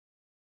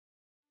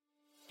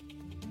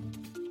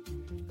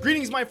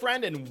Greetings, my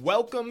friend, and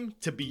welcome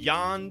to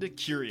Beyond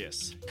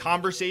Curious.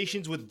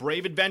 Conversations with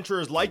brave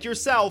adventurers like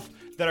yourself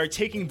that are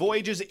taking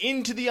voyages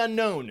into the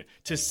unknown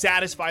to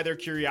satisfy their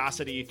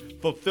curiosity,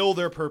 fulfill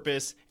their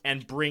purpose,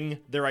 and bring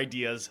their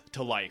ideas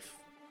to life.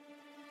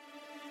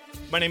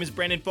 My name is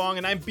Brandon Fong,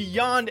 and I'm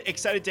beyond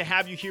excited to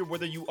have you here,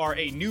 whether you are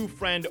a new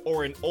friend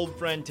or an old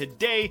friend.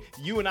 Today,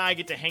 you and I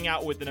get to hang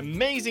out with an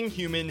amazing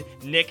human,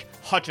 Nick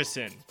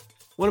Hutchison.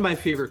 One of my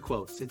favorite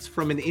quotes. It's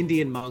from an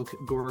Indian monk,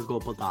 Guru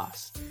Gopal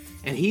Das.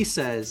 And he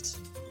says,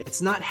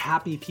 it's not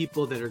happy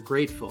people that are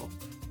grateful,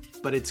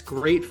 but it's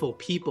grateful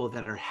people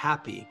that are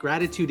happy.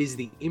 Gratitude is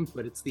the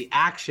input. It's the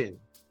action,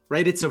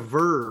 right? It's a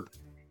verb.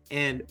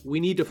 And we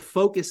need to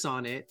focus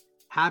on it.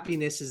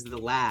 Happiness is the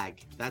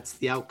lag. That's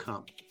the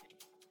outcome.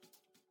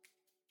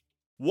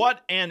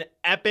 What an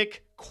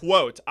epic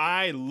quote.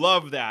 I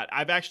love that.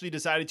 I've actually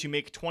decided to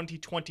make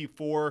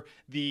 2024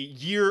 the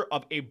year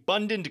of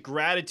abundant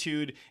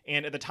gratitude.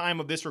 And at the time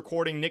of this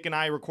recording, Nick and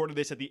I recorded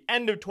this at the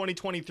end of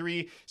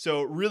 2023.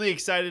 So really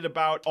excited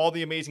about all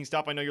the amazing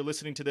stuff. I know you're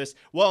listening to this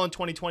well in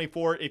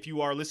 2024 if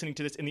you are listening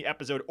to this in the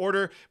episode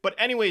order. But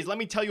anyways, let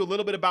me tell you a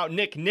little bit about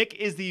Nick. Nick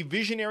is the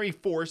visionary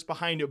force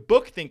behind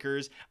Book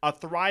Thinkers, a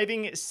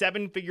thriving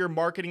 7-figure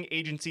marketing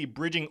agency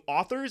bridging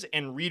authors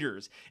and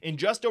readers. In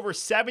just over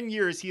 7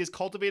 years, he has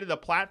cultivated a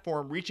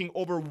platform reaching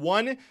over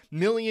 1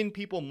 million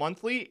people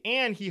monthly,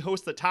 and he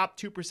hosts the top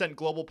 2%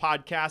 global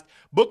podcast,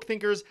 Book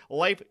Thinkers,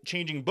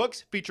 Life-Changing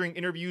Books, featuring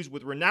interviews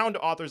with renowned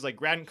authors like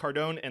Grant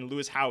Cardone and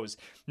Lewis Howes.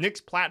 Nick's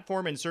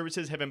platform and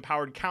services have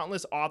empowered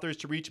countless authors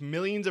to reach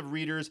millions of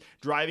readers,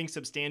 driving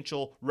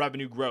substantial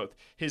revenue growth.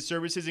 His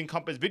services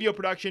encompass video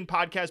production,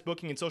 podcast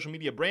booking, and social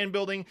media brand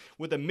building.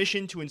 With a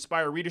mission to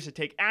inspire readers to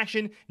take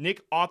action,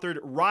 Nick authored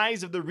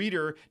Rise of the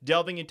Reader,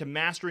 delving into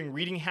mastering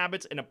reading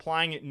habits and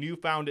applying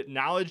newfound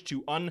knowledge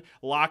to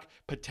unlock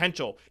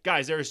potential.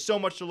 Guys, there is so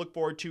much to look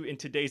forward to in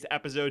today's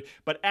episode,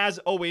 but as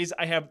always,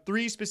 I have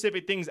 3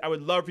 specific things I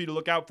would love for you to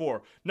look out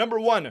for. Number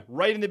 1,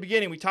 right in the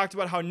beginning, we talked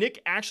about how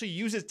Nick actually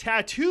uses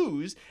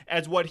tattoos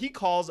as what he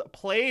calls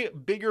play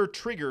bigger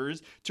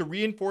triggers to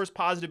reinforce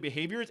positive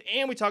behaviors,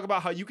 and we talk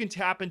about how you can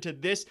tap into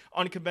this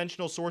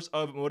unconventional source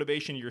of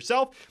motivation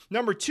yourself.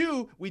 Number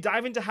 2, we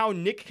dive into how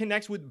Nick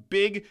connects with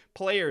big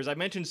players. I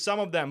mentioned some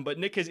of them, but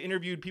Nick has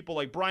interviewed people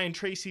like Brian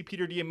Tracy,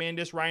 Peter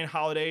Diamandis, Ryan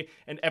Holiday,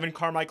 and Evan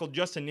Carmichael,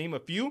 just to name a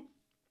few.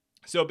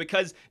 So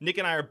because Nick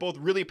and I are both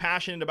really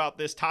passionate about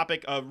this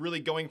topic of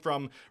really going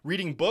from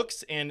reading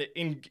books and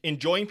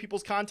enjoying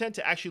people's content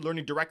to actually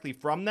learning directly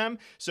from them.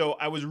 So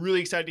I was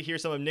really excited to hear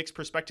some of Nick's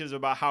perspectives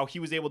about how he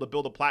was able to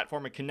build a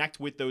platform and connect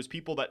with those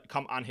people that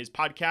come on his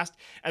podcast.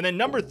 And then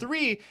number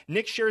 3,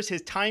 Nick shares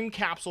his time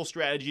capsule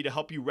strategy to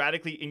help you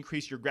radically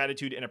increase your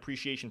gratitude and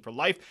appreciation for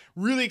life.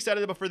 Really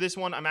excited about for this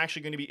one. I'm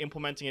actually going to be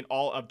implementing it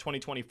all of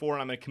 2024,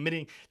 and I'm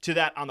committing to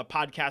that on the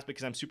podcast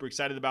because I'm super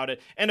excited about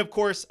it. And of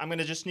course, I'm going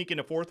to just sneak in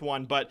a 4th one.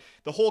 But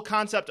the whole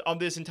concept of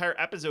this entire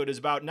episode is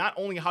about not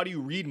only how do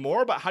you read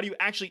more, but how do you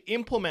actually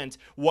implement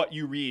what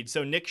you read.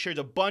 So Nick shares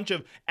a bunch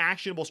of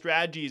actionable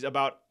strategies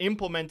about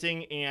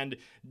implementing and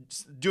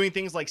doing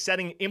things like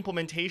setting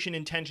implementation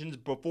intentions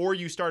before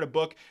you start a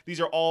book.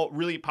 These are all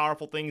really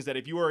powerful things that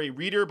if you are a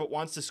reader but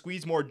wants to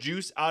squeeze more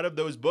juice out of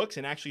those books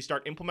and actually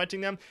start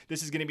implementing them,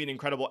 this is going to be an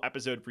incredible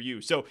episode for you.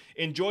 So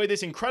enjoy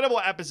this incredible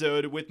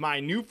episode with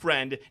my new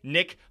friend,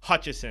 Nick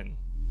Hutchison.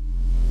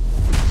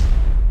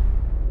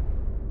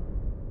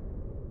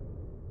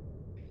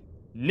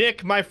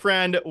 Nick, my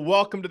friend,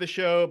 welcome to the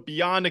show.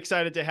 Beyond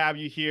excited to have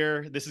you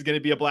here. This is going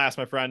to be a blast,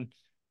 my friend.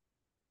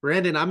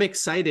 Brandon, I'm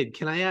excited.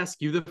 Can I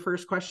ask you the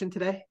first question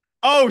today?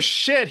 Oh,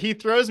 shit. He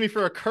throws me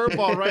for a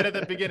curveball right at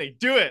the beginning.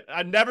 Do it.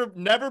 I've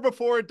never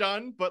before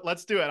done, but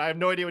let's do it. I have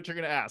no idea what you're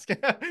going to ask.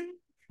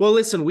 Well,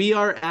 listen, we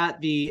are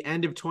at the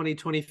end of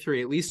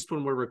 2023, at least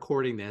when we're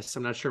recording this.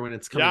 I'm not sure when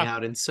it's coming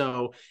out. And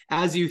so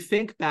as you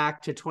think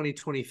back to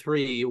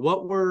 2023,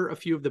 what were a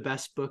few of the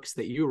best books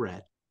that you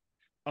read?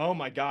 Oh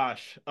my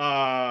gosh.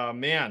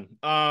 Man.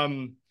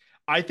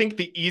 I think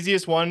the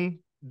easiest one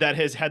that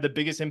has had the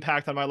biggest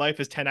impact on my life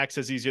is 10X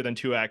is Easier Than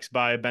 2X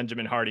by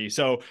Benjamin Hardy.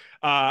 So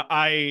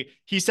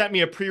he sent me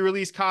a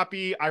pre-release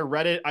copy. I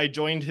read it. I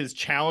joined his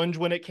challenge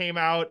when it came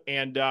out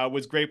and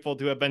was grateful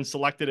to have been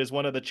selected as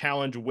one of the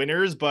challenge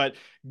winners. But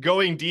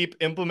going deep,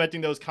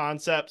 implementing those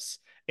concepts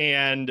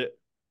and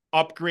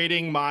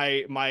upgrading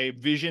my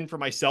vision for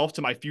myself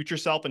to my future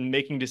self and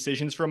making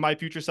decisions from my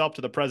future self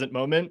to the present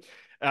moment.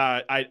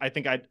 I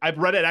think I've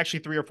read it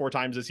actually 3 or 4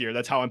 times this year.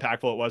 That's how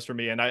impactful it was for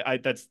me. And I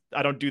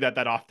don't do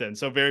that often.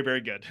 So very,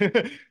 very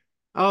good.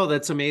 Oh,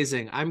 that's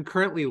amazing. I'm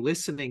currently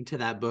listening to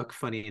that book,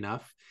 funny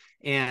enough,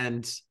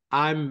 and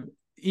I'm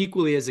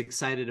equally as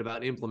excited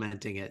about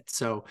implementing it.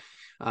 So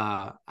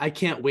I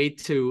can't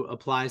wait to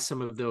apply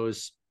some of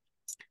those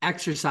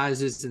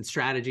exercises and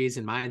strategies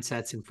and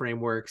mindsets and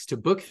frameworks to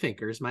Book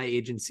Thinkers, my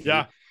agency,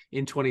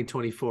 in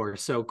 2024.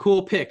 So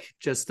cool pick.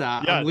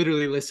 I'm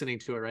literally listening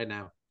to it right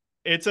now.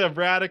 It's a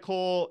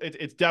radical,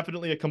 it's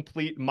definitely a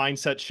complete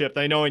mindset shift.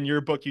 I know in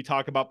your book, you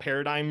talk about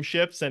paradigm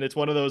shifts, and it's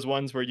one of those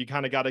ones where you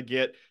kind of got to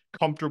get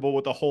comfortable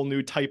with a whole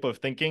new type of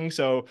thinking.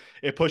 So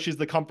it pushes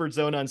the comfort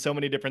zone on so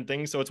many different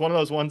things. So it's one of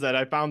those ones that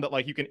I found that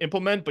like you can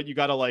implement, but you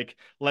got to like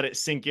let it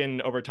sink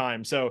in over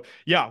time. So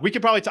yeah, we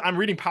could probably, I'm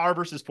reading Power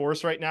versus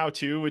Force right now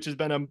too, which has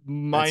been a That's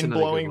mind another good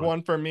blowing one.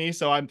 one for me.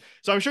 So I'm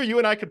sure you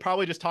and I could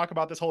probably just talk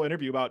about this whole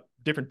interview about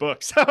different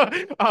books.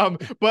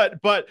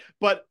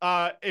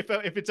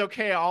 If it's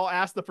okay, I'll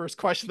ask the first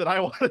question that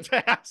I wanted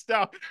to ask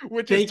now,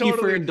 which is Thank you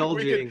for totally we could.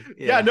 indulging.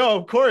 Yeah, Yeah. no,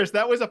 of course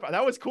that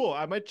was cool.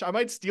 I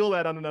might steal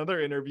that on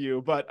another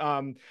interview, but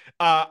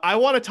I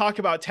want to talk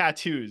about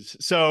tattoos.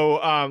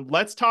 So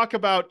let's talk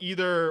about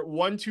either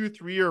 1, 2,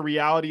 3 or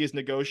reality is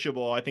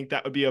negotiable. I think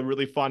that would be a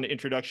really fun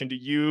introduction to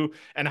you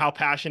and how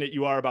passionate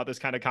you are about this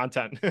kind of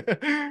content.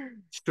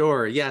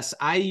 Sure. Yes.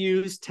 I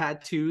use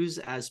tattoos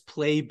as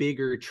play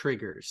bigger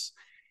triggers.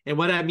 And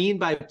what I mean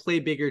by play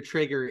bigger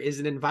trigger is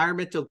an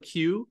environmental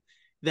cue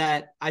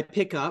that I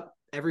pick up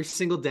every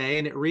single day,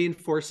 and it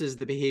reinforces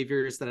the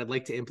behaviors that I'd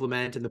like to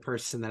implement in the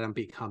person that I'm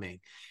becoming.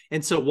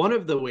 And so one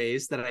of the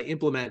ways that I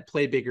implement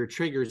play bigger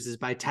triggers is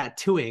by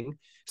tattooing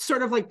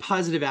sort of like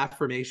positive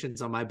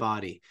affirmations on my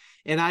body.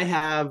 And I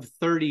have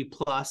 30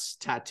 plus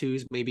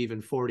tattoos, maybe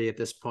even 40 at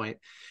this point.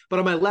 But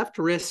on my left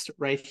wrist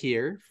right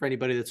here, for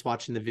anybody that's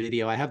watching the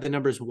video, I have the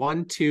numbers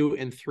 1, 2,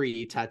 and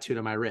 3 tattooed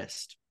on my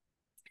wrist.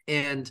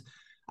 And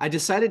I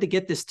decided to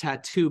get this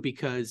tattoo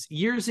because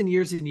years and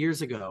years and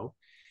years ago,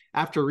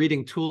 after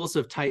reading Tools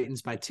of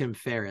Titans by Tim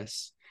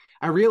Ferriss,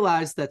 I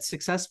realized that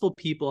successful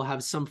people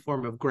have some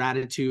form of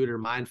gratitude or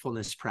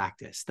mindfulness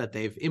practice that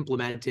they've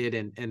implemented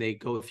and they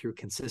go through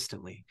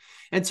consistently.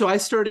 And so I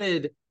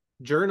started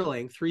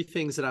journaling 3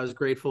 things that I was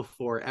grateful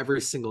for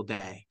every single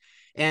day.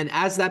 And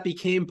as that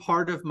became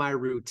part of my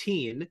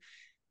routine,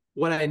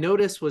 what I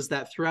noticed was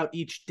that throughout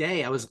each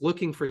day, I was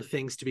looking for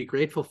things to be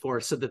grateful for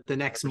so that the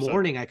next 100%.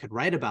 morning I could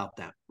write about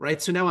them,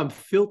 right? So now I'm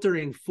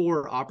filtering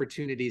for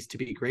opportunities to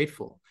be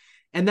grateful.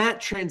 And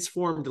that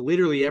transformed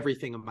literally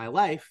everything in my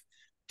life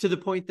to the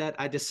point that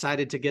I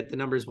decided to get the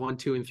numbers 1,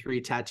 2, and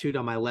 3 tattooed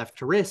on my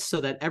left wrist so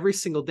that every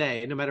single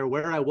day, no matter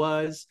where I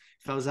was,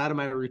 if I was out of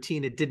my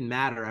routine, it didn't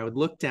matter. I would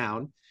look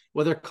down,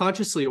 whether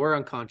consciously or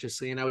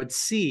unconsciously, and I would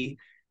see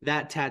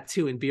that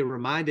tattoo and be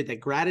reminded that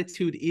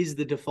gratitude is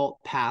the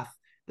default path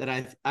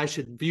that I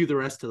should view the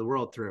rest of the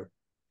world through.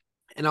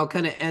 And I'll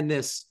kind of end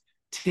this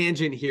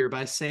tangent here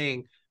by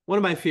saying one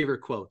of my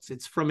favorite quotes.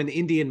 It's from an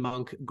Indian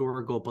monk,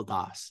 Guru Gopal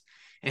Das.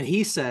 And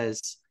he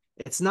says,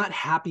 it's not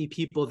happy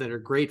people that are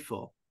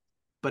grateful,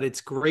 but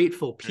it's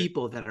grateful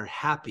people that are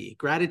happy.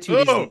 Gratitude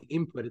is the Oh,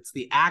 input, it's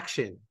the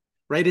action,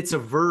 right? It's a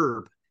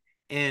verb.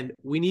 And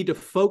we need to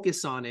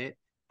focus on it.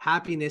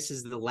 Happiness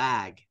is the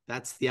lag.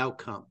 That's the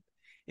outcome.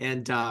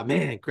 And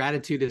man,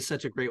 gratitude is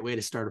such a great way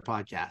to start a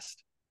podcast.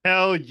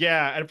 hell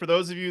yeah. And for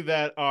those of you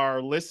that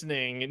are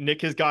listening,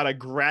 Nick has got a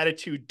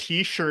gratitude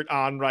t-shirt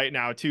on right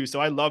now too. So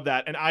I love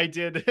that. And I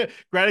did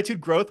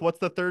gratitude growth. What's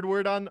the third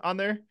word on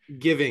there?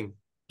 Giving.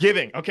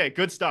 Giving. Okay,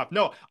 good stuff.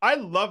 No, I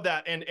love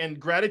that. And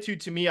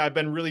gratitude to me, I've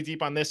been really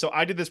deep on this. So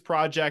I did this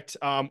project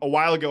a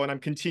while ago and I'm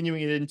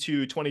continuing it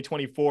into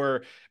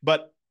 2024.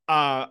 But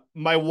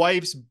my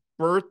wife's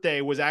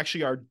birthday was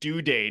actually our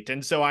due date.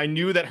 And so I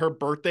knew that her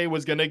birthday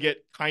was gonna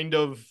get kind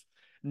of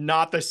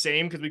not the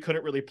same because we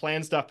couldn't really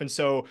plan stuff. And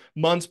so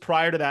months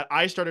prior to that,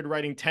 I started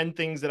writing 10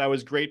 things that I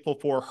was grateful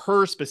for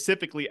her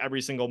specifically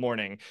every single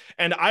morning.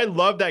 And I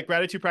love that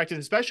gratitude practice,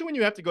 especially when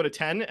you have to go to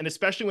 10 and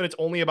especially when it's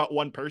only about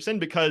one person,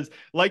 because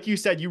like you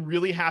said, you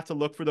really have to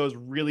look for those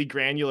really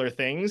granular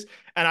things.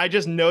 And I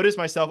just noticed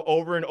myself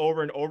over and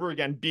over and over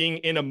again being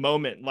in a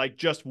moment, like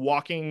just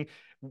walking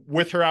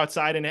with her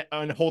outside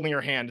and holding her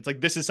hand. It's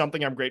like, this is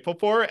something I'm grateful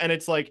for. And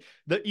it's like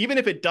even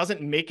if it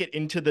doesn't make it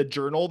into the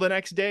journal the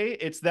next day,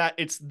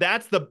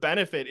 that's the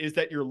benefit, is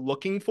that you're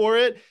looking for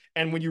it.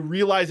 And when you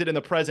realize it in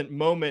the present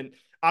moment,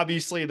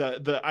 obviously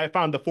I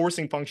found the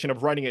forcing function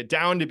of writing it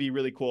down to be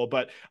really cool.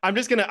 But I'm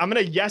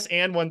gonna yes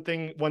and one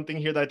thing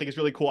here that I think is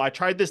really cool. I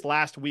tried this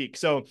last week.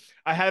 So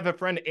I have a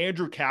friend,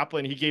 Andrew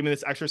Kaplan. He gave me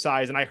this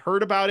exercise and I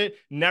heard about it,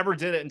 never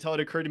did it until it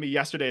occurred to me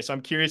yesterday. So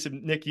I'm curious if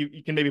Nick,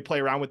 you can maybe play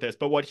around with this.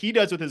 But what he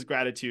does with his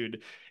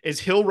gratitude is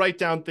he'll write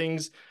down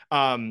things,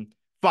 5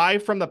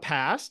 from the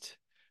past,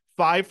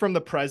 5 from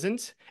the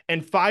present,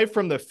 and 5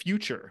 from the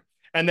future.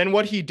 And then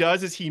what he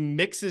does is he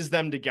mixes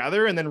them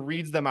together and then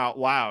reads them out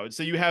loud.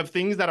 So you have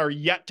things that are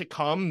yet to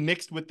come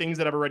mixed with things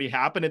that have already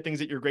happened and things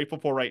that you're grateful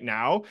for right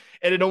now.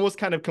 And it almost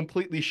kind of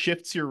completely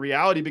shifts your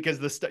reality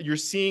because you're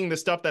seeing the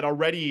stuff that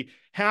already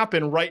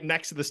happened right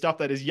next to the stuff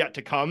that is yet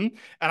to come.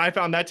 And I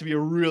found that to be a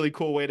really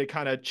cool way to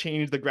kind of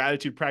change the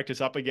gratitude practice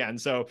up again.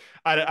 So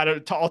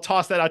I'll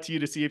toss that out to you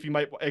to see if you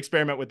might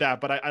experiment with that.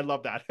 But I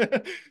love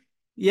that.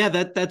 Yeah,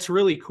 that's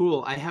really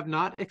cool. I have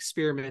not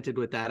experimented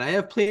with that. I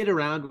have played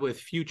around with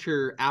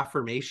future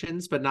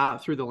affirmations, but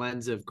not through the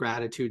lens of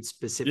gratitude Yeah.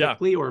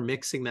 specifically or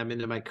mixing them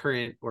into my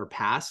current or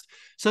past.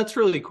 So that's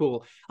really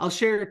cool. I'll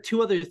share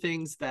 2 other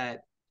things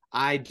that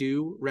I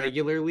do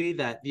regularly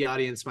that the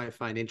audience might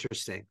find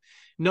interesting.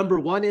 Number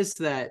one is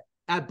that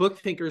at Book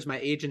Thinkers, my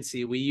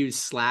agency, we use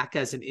Slack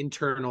as an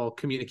internal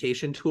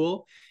communication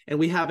tool, and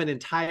we have an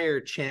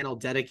entire channel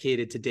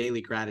dedicated to daily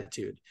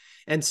gratitude.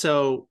 And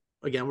so,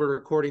 again, we're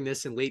recording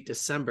this in late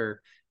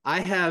December.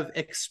 I have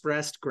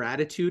expressed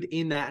gratitude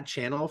in that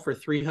channel for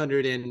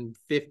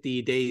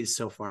 350 days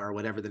so far,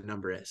 whatever the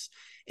number is.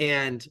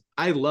 And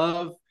I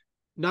love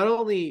not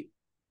only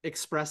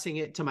expressing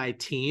it to my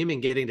team and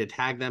getting to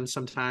tag them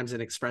sometimes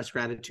and express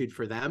gratitude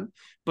for them,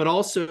 but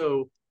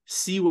also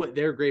see what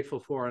they're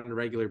grateful for on a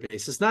regular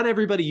basis. Not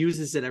everybody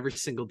uses it every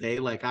single day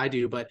like I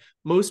do, but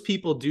most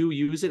people do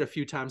use it a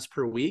few times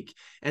per week.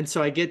 And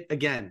so I get,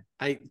 again,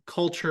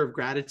 culture of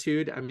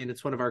gratitude. I mean,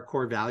 it's one of our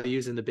core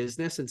values in the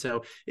business. And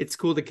so it's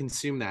cool to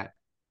consume that.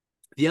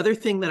 The other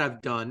thing that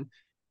I've done,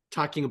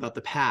 talking about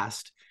the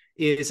past,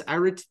 is I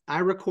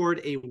record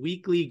a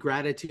weekly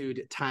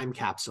gratitude time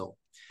capsule.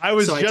 I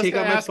was So I just take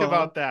going out to my ask phone.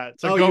 about that.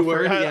 So Oh, go you for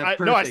were? it. Yeah,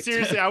 No, perfect.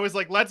 seriously, I was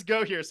like, let's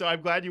go here. So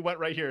I'm glad you went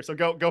right here. So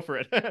go for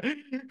it.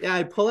 Yeah,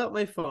 I pull out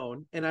my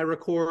phone and I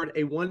record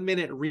a 1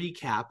 minute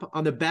recap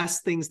on the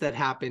best things that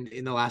happened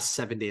in the last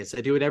 7 days.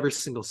 I do it every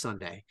single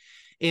Sunday.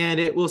 And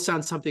it will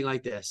sound something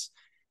like this.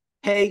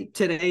 Hey,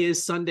 today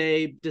is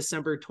Sunday,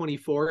 December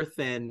 24th.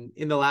 And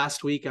in the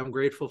last week, I'm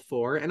grateful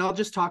for, and I'll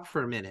just talk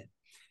for a minute.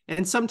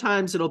 And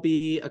sometimes it'll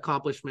be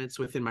accomplishments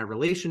within my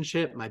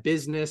relationship, my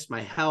business,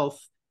 my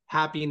health,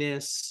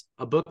 happiness,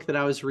 a book that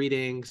I was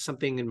reading,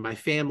 something in my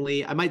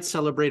family. I might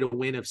celebrate a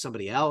win of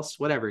somebody else,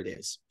 whatever it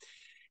is.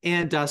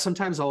 And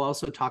sometimes I'll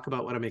also talk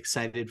about what I'm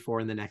excited for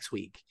in the next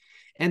week.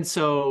 And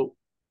so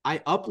I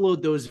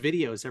upload those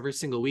videos every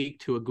single week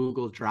to a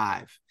Google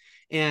Drive.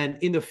 And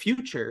in the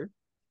future,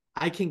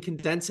 I can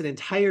condense an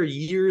entire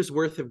year's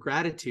worth of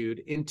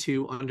gratitude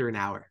into under an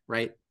hour,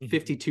 right?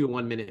 52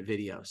 1 minute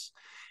videos.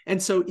 And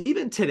so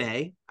even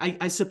today,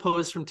 I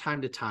suppose from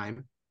time to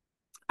time,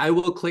 I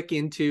will click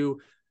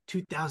into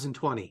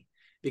 2020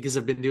 because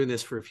I've been doing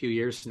this for a few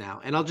years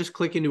now. And I'll just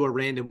click into a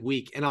random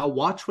week and I'll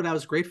watch what I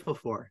was grateful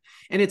for.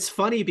 And it's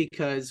funny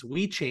because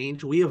we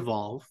change, we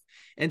evolve.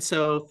 And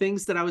so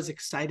things that I was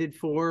excited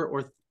for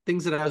or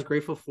things that I was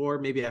grateful for,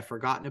 maybe I've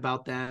forgotten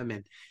about them.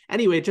 And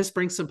anyway, it just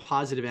brings some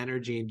positive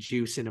energy and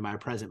juice into my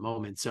present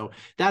moment. So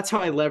that's how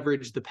I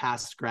leverage the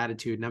past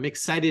gratitude. And I'm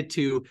excited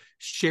to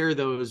share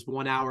those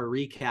 1 hour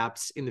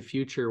recaps in the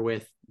future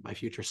with my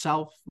future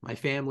self, my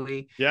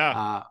family,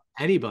 Yeah.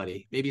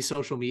 anybody, maybe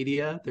social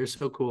media. They're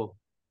so cool.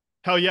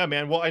 Hell yeah,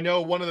 man. Well, I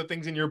know one of the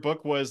things in your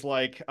book was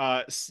like,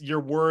 your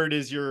word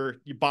is your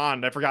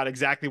bond. I forgot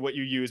exactly what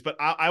you used, but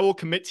I will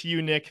commit to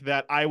you, Nick,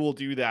 that I will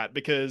do that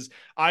because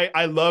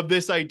I love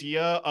this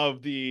idea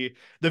of the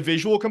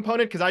visual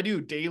component because I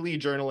do daily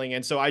journaling,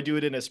 and so I do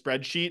it in a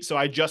spreadsheet. So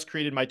I just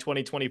created my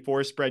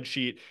 2024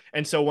 spreadsheet,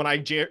 and so when I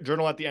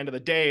journal at the end of the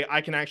day,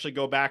 I can actually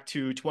go back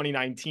to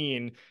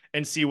 2019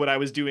 and see what I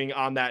was doing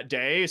on that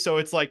day. So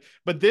it's like,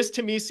 but this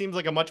to me seems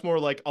like a much more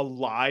like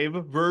alive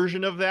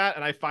version of that.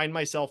 And I find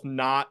myself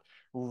not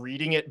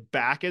reading it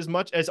back as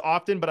much as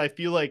often, but I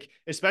feel like,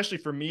 especially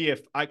for me,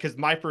 because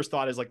my first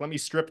thought is like, let me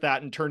strip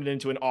that and turn it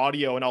into an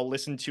audio and I'll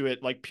listen to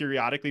it like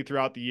periodically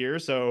throughout the year.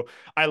 So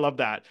I love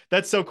that.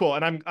 That's so cool.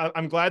 And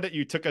I'm glad that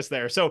you took us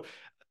there. So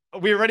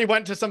we already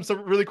went to some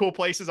really cool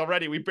places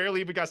already. We barely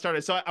even got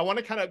started. So I want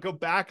to kind of go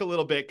back a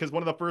little bit because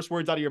one of the first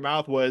words out of your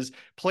mouth was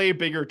play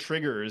bigger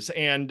triggers.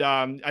 And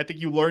I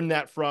think you learned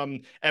that from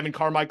Evan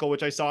Carmichael,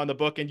 which I saw in the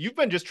book. And you've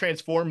been just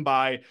transformed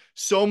by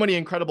so many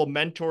incredible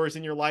mentors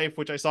in your life,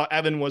 which I saw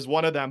Evan was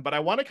one of them. But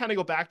I want to kind of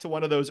go back to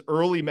one of those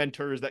early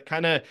mentors that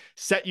kind of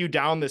set you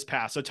down this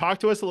path. So talk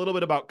to us a little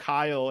bit about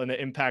Kyle and the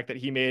impact that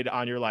he made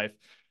on your life.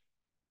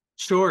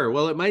 Sure.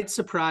 Well, it might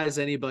surprise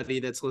anybody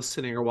that's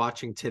listening or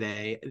watching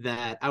today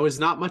that I was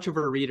not much of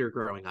a reader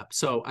growing up.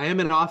 So I am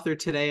an author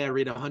today. I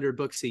read 100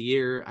 books a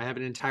year. I have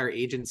an entire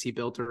agency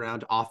built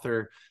around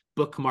author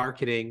book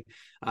marketing,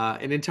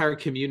 an entire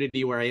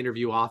community where I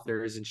interview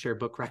authors and share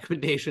book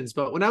recommendations.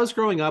 But when I was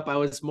growing up, I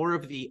was more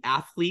of the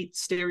athlete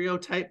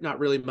stereotype, not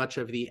really much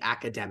of the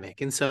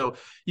academic. And so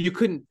you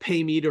couldn't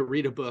pay me to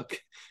read a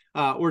book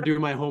or do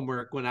my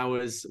homework when I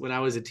was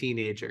a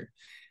teenager.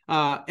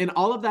 And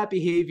all of that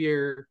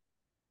behavior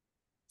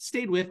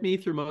stayed with me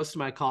through most of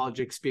my college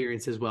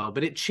experience as well.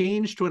 But it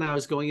changed when I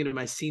was going into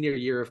my senior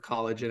year of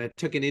college and I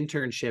took an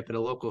internship at a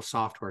local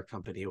software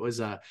company. It was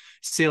a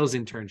sales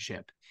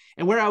internship.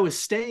 And where I was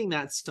staying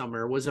that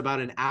summer was about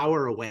an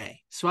hour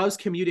away. So I was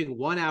commuting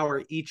 1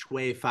 hour each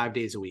way, 5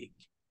 days a week.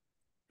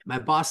 My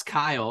boss,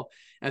 Kyle,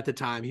 at the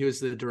time, he was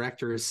the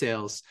director of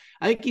sales.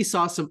 I think he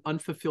saw some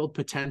unfulfilled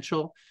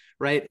potential,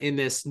 right, in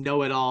this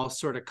know-it-all,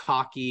 sort of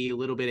cocky, a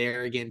little bit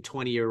arrogant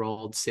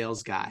 20-year-old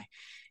sales guy.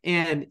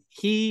 And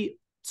he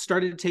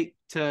started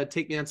to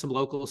take me on some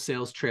local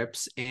sales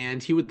trips,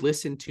 and he would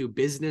listen to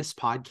business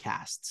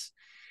podcasts.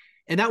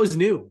 And that was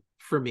new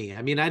for me.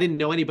 I mean, I didn't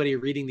know anybody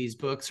reading these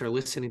books or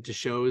listening to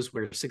shows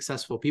where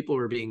successful people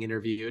were being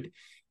interviewed.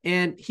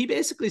 And he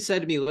basically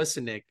said to me,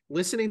 listen, Nick,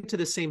 listening to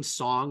the same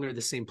song or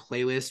the same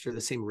playlist or the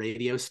same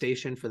radio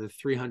station for the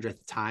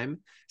 300th time,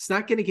 it's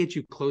not going to get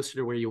you closer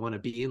to where you want to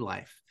be in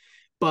life.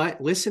 but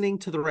listening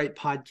to the right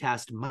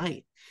podcast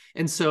might.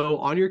 And so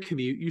on your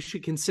commute, you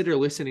should consider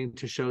listening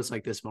to shows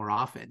like this more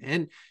often.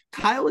 And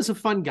Kyle is a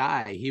fun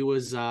guy. He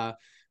was,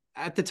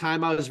 at the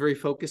time, I was very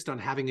focused on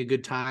having a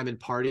good time and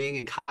partying,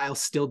 and Kyle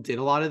still did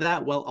a lot of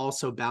that while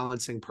also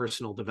balancing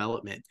personal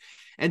development.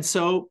 And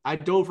so I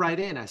dove right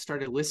in. I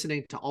started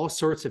listening to all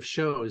sorts of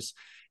shows.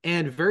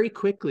 And very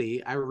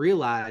quickly, I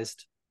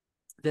realized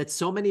that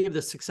so many of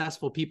the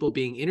successful people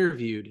being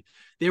interviewed,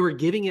 they were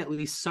giving at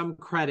least some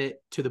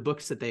credit to the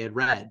books that they had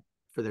read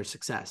for their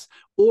success,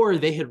 or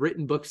they had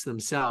written books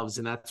themselves,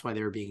 and that's why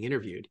they were being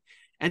interviewed.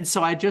 And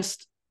so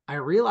I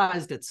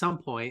realized at some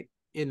point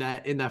in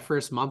that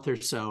first month or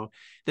so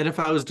that if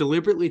I was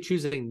deliberately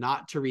choosing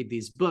not to read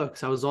these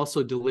books, I was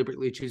also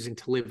deliberately choosing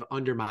to live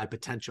under my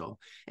potential.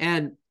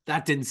 And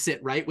that didn't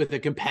sit right with a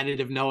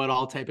competitive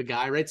know-it-all type of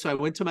guy, right? So I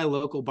went to my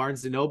local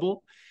Barnes and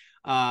Noble,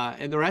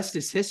 and the rest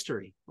is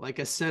history. Like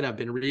I said, I've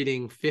been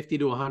reading 50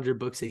 to 100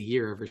 books a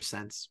year ever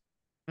since.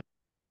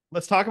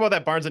 Let's talk about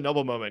that Barnes and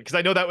Noble moment, because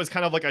I know that was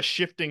kind of like a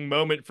shifting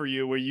moment for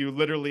you where you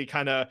literally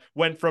kind of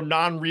went from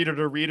non-reader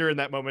to reader in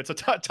that moment. So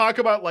talk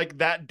about like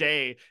that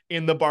day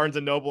in the Barnes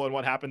and Noble and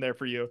what happened there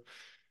for you.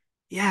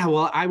 Yeah,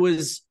 well, I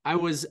was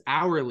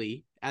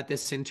hourly at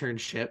this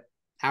internship,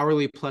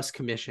 hourly plus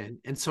commission.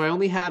 And so I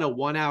only had a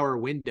 1 hour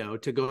window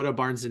to go to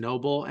Barnes and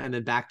Noble and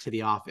then back to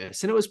the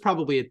office. And it was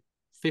probably a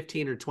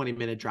 15 or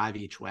 20-minute drive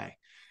each way.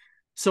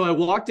 So I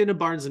walked into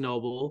Barnes and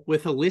Noble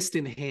with a list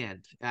in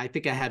hand. I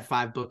think I had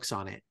 5 books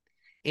on it.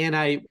 And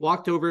I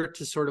walked over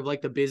to sort of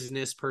like the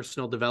business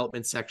personal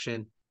development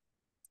section.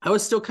 I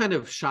was still kind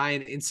of shy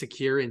and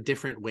insecure in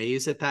different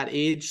ways at that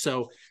age.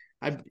 So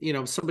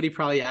somebody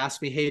probably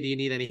asked me, "Hey, do you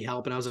need any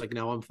help?" And I was like,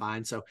 "No, I'm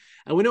fine." So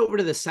I went over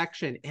to the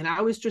section and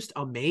I was just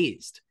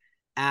amazed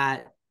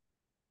at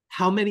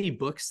how many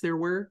books there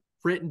were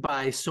written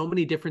by so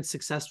many different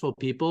successful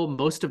people.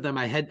 Most of them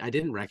I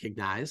didn't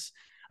recognize,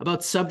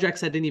 about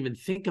subjects I didn't even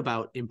think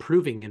about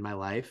improving in my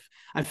life.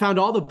 I found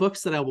all the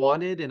books that I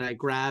wanted and I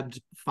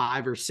grabbed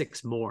 5 or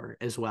 6 more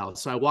as well.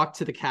 So I walked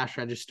to the cash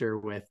register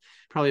with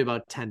probably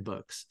about 10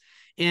 books.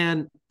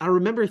 And I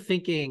remember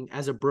thinking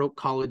as a broke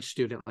college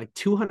student, like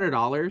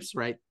 $200,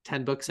 right?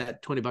 10 books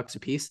at $20 a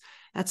piece.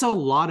 That's a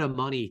lot of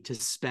money to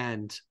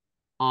spend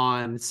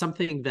on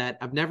something that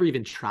I've never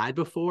even tried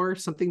before,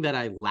 something that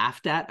I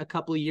laughed at a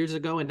couple of years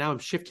ago. And now I'm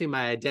shifting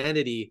my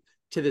identity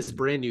to this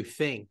brand new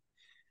thing.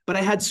 But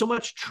I had so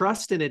much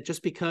trust in it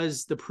just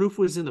because the proof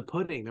was in the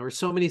pudding. There were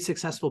so many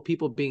successful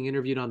people being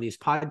interviewed on these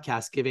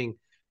podcasts, giving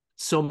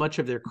so much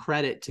of their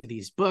credit to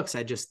these books.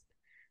 I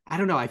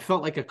don't know, I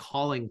felt like a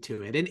calling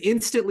to it. And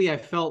instantly I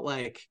felt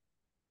like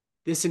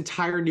this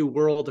entire new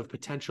world of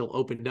potential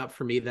opened up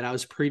for me that I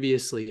was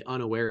previously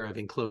unaware of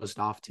and closed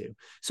off to.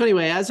 So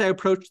anyway, as I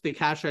approached the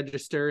cash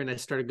register and I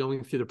started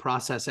going through the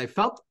process, I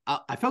felt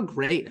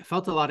great. I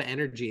felt a lot of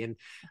energy. And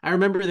I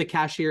remember the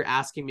cashier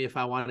asking me if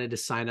I wanted to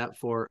sign up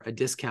for a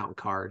discount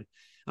card,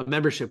 a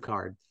membership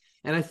card.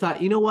 And I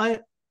thought, you know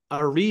what?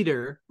 A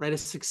reader, right? A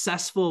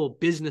successful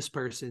business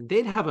person,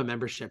 they'd have a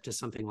membership to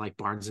something like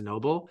Barnes and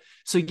Noble.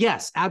 So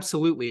yes,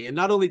 absolutely. And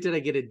not only did I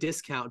get a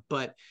discount,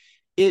 but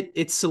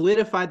it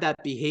solidified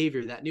that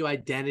behavior, that new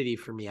identity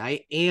for me.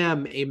 I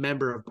am a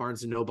member of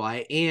Barnes and Noble.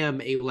 I am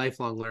a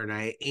lifelong learner.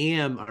 I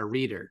am a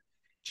reader.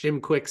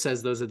 Jim Quick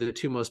says those are the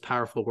 2 most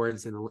powerful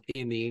words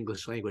in the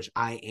English language.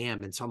 I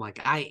am. And so I'm like,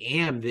 I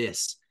am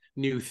this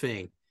new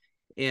thing.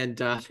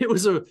 And it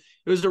was a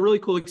really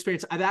cool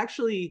experience.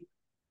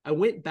 I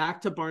went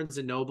back to Barnes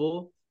and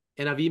Noble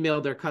and I've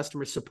emailed their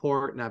customer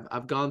support and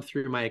I've gone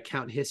through my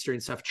account history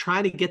and stuff,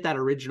 trying to get that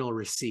original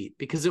receipt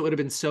because it would have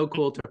been so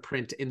cool to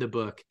print in the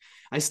book.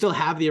 I still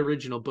have the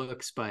original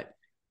books, but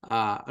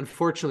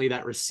unfortunately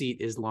that receipt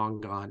is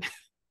long gone.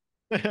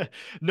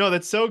 No,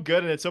 that's so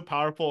good and it's so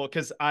powerful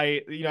because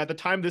at the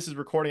time this is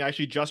recording, I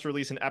actually just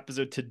released an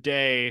episode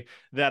today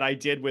that I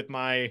did with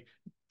my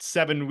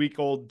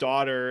 7-week-old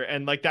daughter,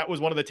 and like that was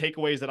one of the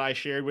takeaways that I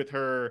shared with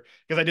her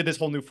because I did this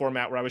whole new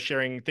format where I was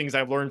sharing things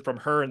I've learned from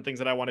her and things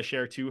that I want to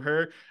share to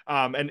her.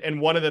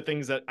 And one of the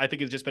things that I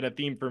think has just been a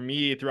theme for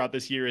me throughout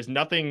this year is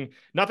nothing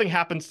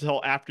happens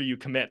till after you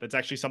commit. That's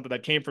actually something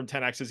that came from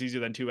 10x is easier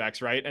than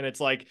 2x, right? And it's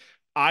like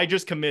I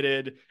just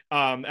committed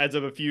as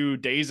of a few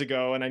days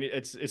ago, and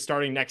it's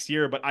starting next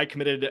year. But I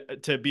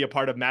committed to be a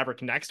part of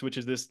Maverick Next, which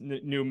is this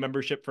new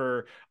membership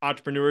for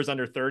entrepreneurs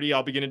under 30.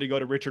 I'll begin to go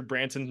to Richard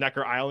Branson's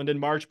Necker Island in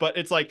March. But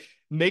it's like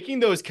making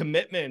those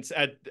commitments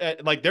at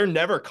like they're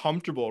never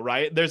comfortable,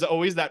 right? There's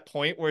always that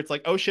point where it's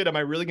like, oh shit, am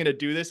I really going to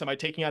do this? Am I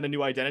taking on a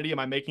new identity? Am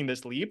I making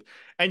this leap?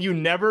 And you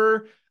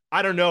never.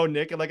 I don't know,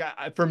 Nick. Like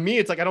for me,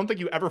 it's like I don't think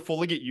you ever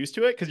fully get used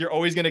to it because you're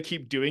always going to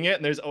keep doing it,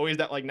 and there's always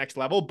that like next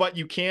level. But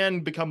you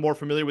can become more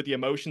familiar with the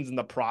emotions and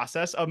the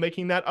process of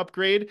making that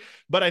upgrade.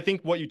 But I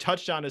think what you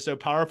touched on is so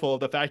powerful,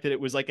 the fact that it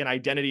was like an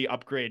identity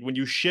upgrade. When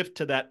you shift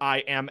to that I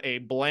am a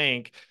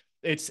blank,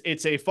 it's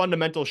a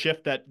fundamental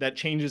shift that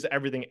changes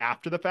everything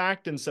after the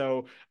fact. And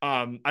so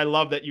I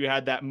love that you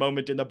had that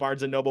moment in the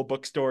Barnes and Noble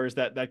bookstores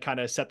that kind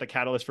of set the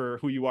catalyst for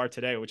who you are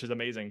today, which is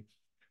amazing.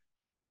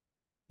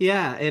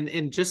 Yeah,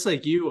 and just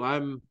like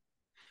you,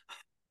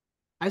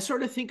 I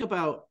sort of think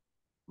about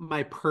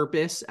my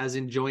purpose as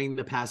enjoying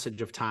the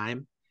passage of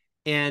time.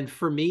 And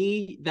for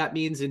me, that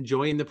means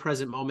enjoying the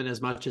present moment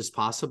as much as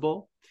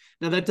possible.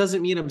 Now, that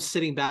doesn't mean I'm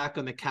sitting back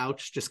on the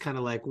couch, just kind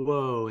of like,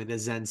 whoa, in a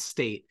Zen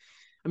state.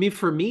 I mean,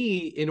 for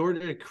me, in order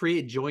to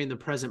create joy in the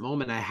present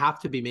moment, I have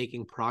to be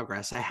making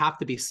progress. I have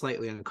to be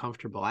slightly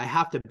uncomfortable. I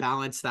have to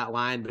balance that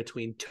line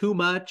between too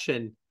much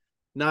and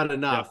not Yeah.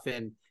 enough.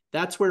 And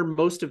that's where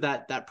most of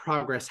that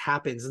progress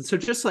happens. And so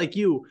just like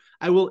you,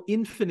 I will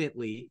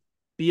infinitely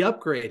be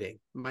upgrading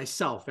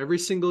myself every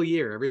single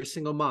year, every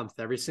single month,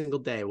 every single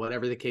day,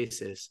 whatever the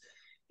case is.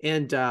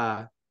 And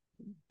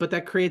but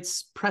that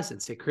creates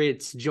presence. It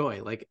creates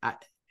joy. Like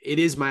it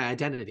is my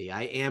identity.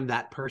 I am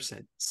that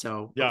person.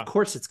 So of Yeah.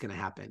 course it's going to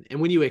happen.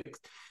 And when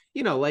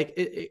like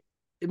it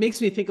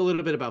makes me think a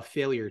little bit about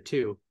failure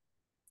too.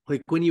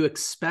 Like when you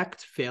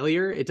expect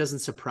failure, it doesn't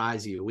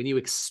surprise you. When you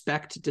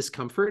expect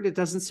discomfort, it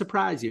doesn't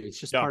surprise you. It's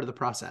just Yeah. part of the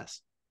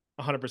process.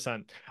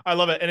 100%. I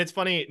love it. And it's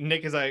funny,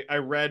 Nick, as I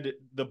read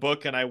the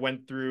book and I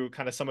went through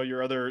kind of some of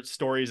your other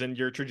stories and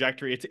your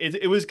trajectory,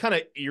 it was kind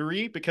of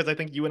eerie because I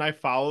think you and I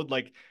followed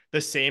like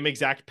the same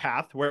exact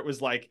path where it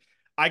was like,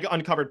 I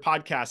uncovered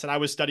podcasts and I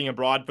was studying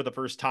abroad for the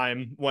first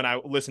time when I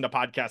listened to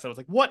podcasts. I was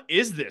like, what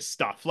is this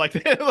stuff? Like,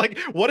 like,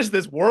 what is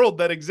this world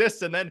that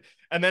exists? And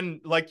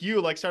then like you,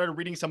 like started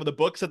reading some of the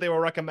books that they were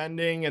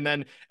recommending. And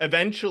then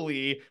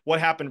eventually what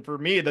happened for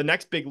me, the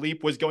next big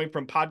leap was going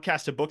from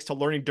podcasts to books to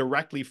learning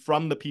directly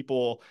from the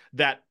people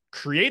that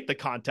create the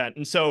content.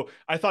 And so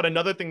I thought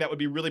another thing that would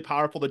be really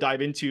powerful to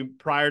dive into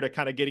prior to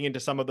kind of getting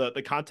into some of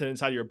the content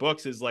inside of your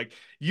books is like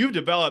you've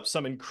developed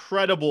some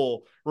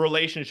incredible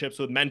relationships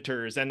with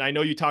mentors. And I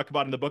know you talk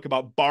about in the book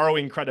about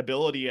borrowing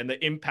credibility and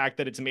the impact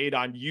that it's made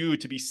on you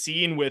to be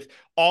seen with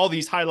all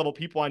these high level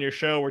people on your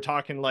show. We're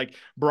talking like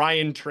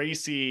Brian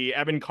Tracy,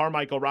 Evan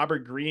Carmichael, Robert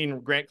Greene,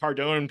 Grant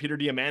Cardone, Peter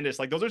Diamandis.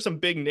 Like those are some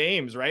big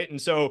names, right? And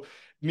so,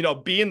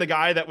 being the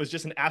guy that was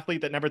just an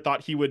athlete that never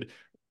thought he would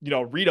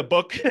read a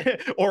book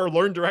or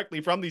learn directly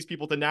from these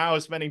people to now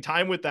spending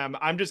time with them.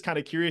 I'm just kind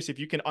of curious if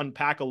you can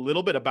unpack a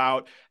little bit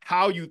about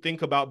how you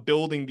think about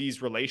building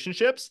these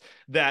relationships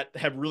that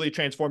have really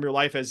transformed your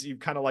life as you've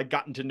kind of like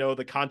gotten to know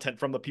the content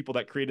from the people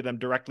that created them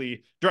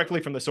directly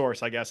from the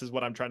source, I guess, is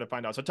what I'm trying to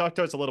find out. So talk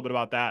to us a little bit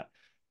about that.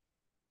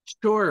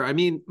 Sure. I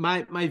mean,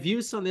 my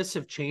views on this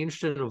have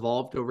changed and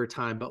evolved over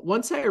time, but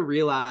once I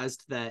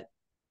realized that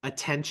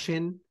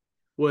attention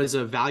was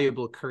a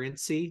valuable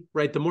currency,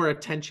 right? The more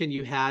attention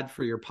you had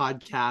for your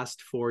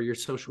podcast, for your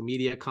social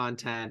media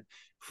content,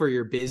 for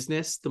your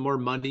business, the more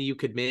money you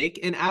could make.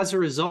 And as a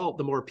result,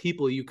 the more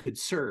people you could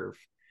serve,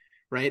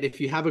 right?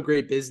 If you have a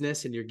great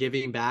business and you're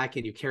giving back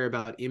and you care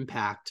about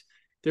impact,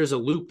 there's a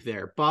loop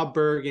there. Bob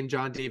Berg and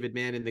John David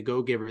Mann in The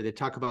Go-Giver, they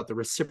talk about the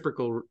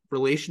reciprocal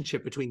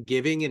relationship between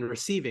giving and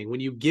receiving. When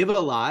you give a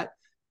lot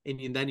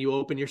and then you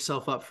open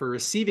yourself up for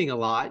receiving a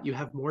lot, you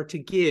have more to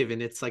give.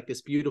 And it's like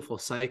this beautiful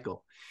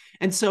cycle.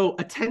 And so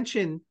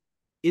attention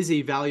is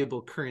a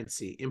valuable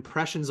currency.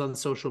 Impressions on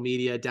social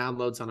media,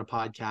 downloads on a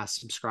podcast,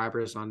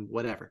 subscribers on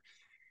whatever.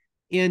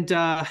 And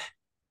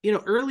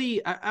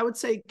early, I would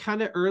say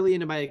kind of early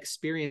into my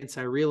experience,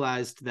 I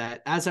realized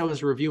that as I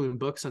was reviewing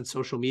books on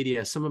social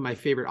media, some of my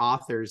favorite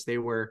authors, they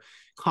were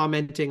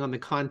commenting on the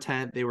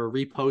content, they were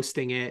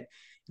reposting it,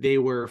 they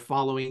were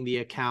following the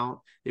account,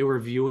 they were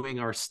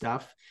viewing our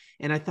stuff.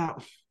 And I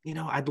thought,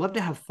 I'd love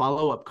to have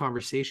follow-up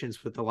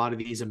conversations with a lot of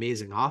these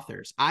amazing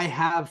authors. I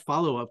have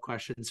follow-up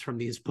questions from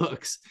these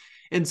books.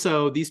 And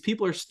so these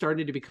people are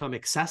starting to become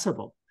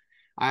accessible.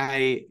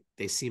 They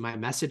see my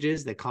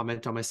messages, they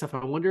comment on my stuff.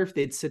 I wonder if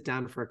they'd sit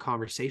down for a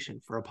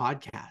conversation, for a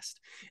podcast.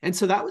 And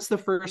so that was the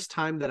first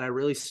time that I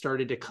really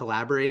started to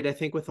collaborate, I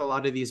think, with a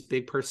lot of these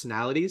big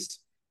personalities.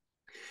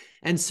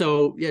 And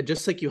so, yeah,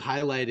 just like you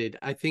highlighted,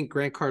 I think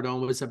Grant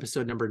Cardone was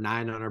episode number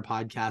 9 on our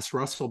podcast.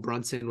 Russell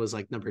Brunson was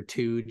like number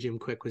 2. Jim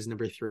Quick was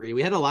number 3.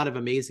 We had a lot of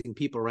amazing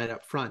people right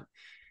up front.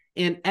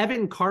 And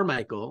Evan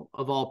Carmichael,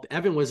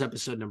 Evan was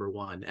episode number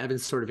 1. Evan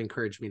sort of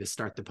encouraged me to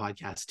start the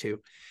podcast too.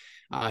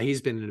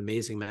 He's been an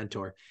amazing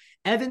mentor.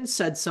 Evan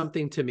said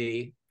something to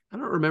me, I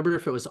don't remember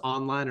if it was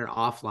online or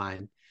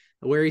offline,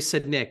 where he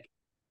said, Nick,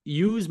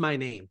 use my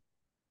name.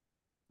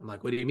 I'm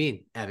like, what do you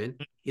mean, Evan?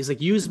 He's like,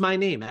 use my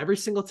name. Every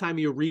single time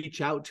you reach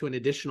out to an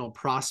additional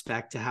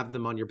prospect to have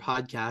them on your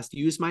podcast,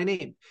 use my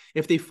name.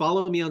 If they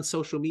follow me on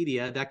social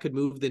media, that could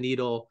move the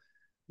needle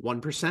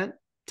 1%,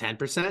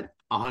 10%,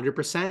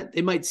 100%.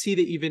 They might see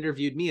that you've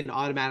interviewed me and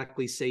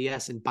automatically say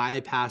yes and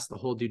bypass the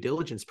whole due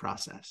diligence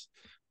process.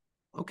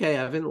 Okay,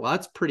 Evan, well,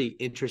 that's pretty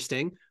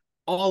interesting.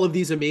 All of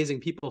these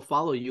amazing people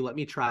follow you. Let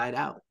me try it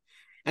out.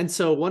 And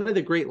so one of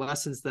the great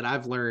lessons that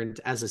I've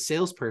learned as a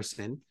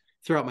salesperson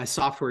throughout my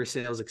software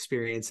sales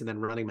experience and then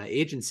running my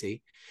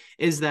agency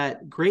is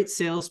that great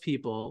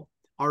salespeople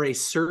are a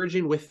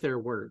surgeon with their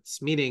words,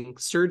 meaning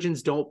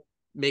surgeons don't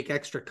make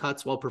extra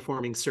cuts while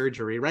performing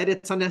surgery, right?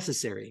 It's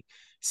unnecessary.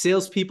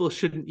 Salespeople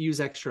shouldn't use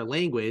extra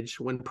language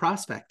when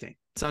prospecting.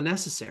 It's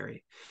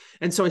unnecessary.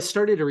 And so I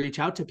started to reach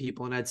out to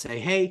people and I'd say,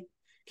 hey,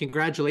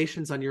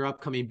 congratulations on your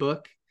upcoming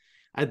book.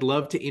 I'd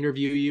love to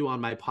interview you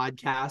on my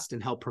podcast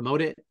and help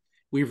promote it.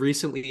 We've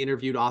recently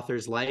interviewed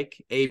authors like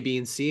A, B,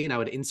 and C, and I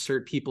would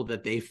insert people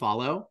that they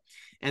follow.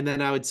 And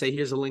then I would say,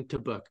 here's a link to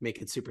book,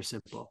 make it super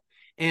simple.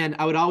 And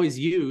I would always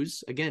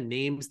use, again,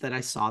 names that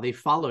I saw they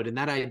followed. And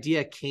that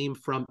idea came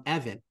from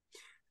Evan.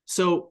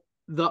 So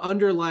the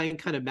underlying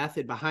kind of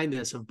method behind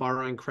this of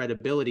borrowing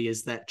credibility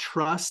is that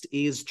trust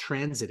is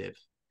transitive.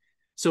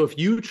 So if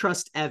you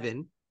trust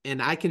Evan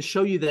and I can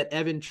show you that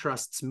Evan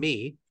trusts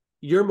me,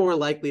 you're more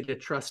likely to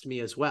trust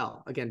me as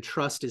well. Again,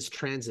 trust is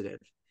transitive.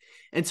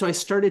 And so I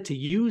started to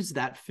use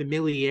that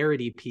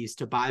familiarity piece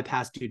to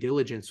bypass due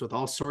diligence with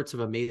all sorts of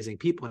amazing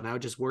people. And I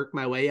would just work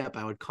my way up.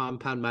 I would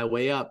compound my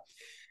way up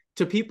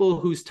to people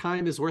whose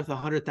time is worth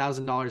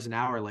 $100,000 an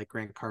hour, like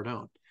Grant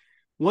Cardone.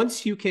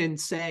 Once you can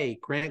say,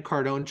 Grant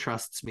Cardone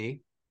trusts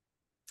me,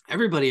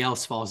 everybody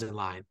else falls in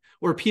line.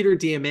 Or Peter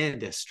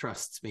Diamandis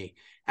trusts me.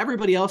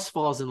 Everybody else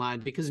falls in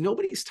line because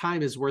nobody's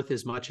time is worth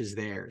as much as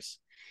theirs.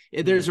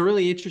 There's a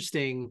really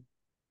interesting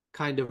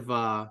kind of,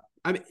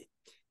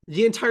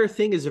 the entire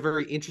thing is a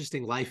very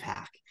interesting life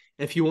hack.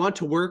 If you want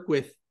to work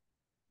with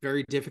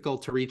very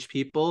difficult to reach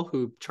people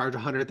who charge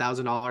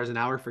 $100,000 an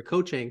hour for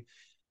coaching,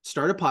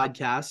 start a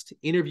podcast,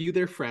 interview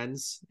their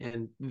friends,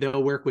 and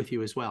they'll work with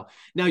you as well.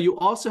 Now, you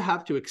also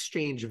have to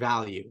exchange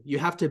value. You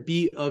have to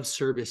be of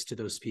service to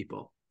those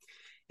people.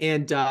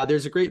 And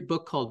there's a great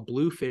book called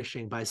Blue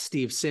Fishing by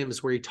Steve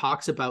Sims, where he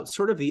talks about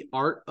sort of the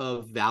art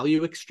of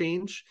value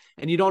exchange.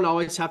 And you don't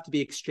always have to be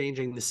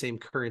exchanging the same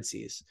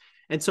currencies.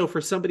 And so for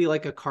somebody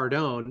like a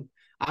Cardone,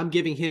 I'm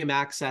giving him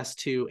access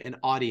to an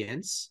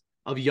audience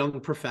of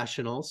young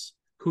professionals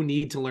who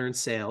need to learn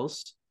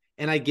sales.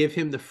 And I give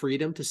him the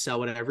freedom to sell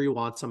whatever he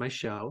wants on my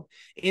show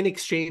in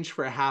exchange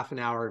for a half an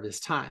hour of his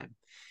time.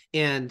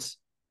 And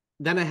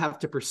then I have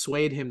to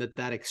persuade him that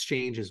that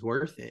exchange is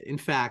worth it. In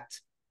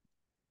fact,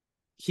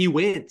 he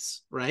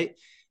wins, right?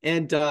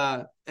 And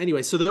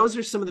anyway, so those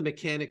are some of the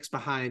mechanics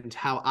behind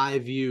how I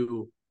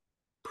view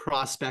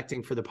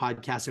prospecting for the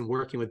podcast and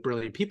working with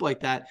brilliant people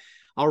like that.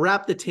 I'll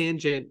wrap the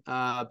tangent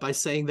by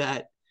saying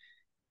that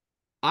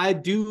I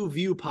do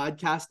view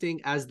podcasting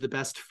as the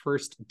best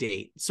first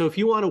date. So if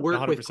you want to work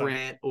 100%. with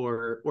Grant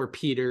or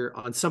Peter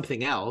on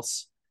something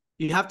else,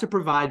 you have to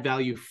provide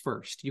value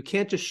first. You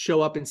can't just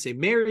show up and say,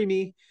 marry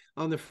me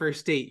on the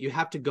first date. You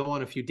have to go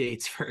on a few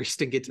dates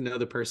first and get to know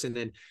the person.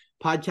 And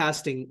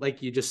podcasting,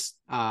 like you just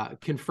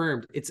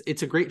confirmed,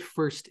 it's a great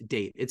first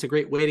date. It's a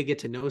great way to get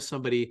to know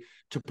somebody,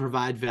 to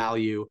provide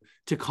value,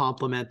 to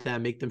compliment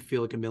them, make them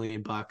feel like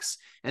 $1,000,000.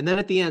 And then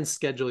at the end,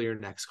 schedule your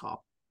next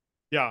call.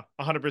 Yeah,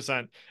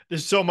 100%.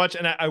 There's so much.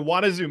 And I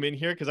want to zoom in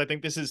here because I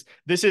think this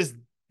is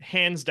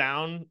hands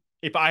down.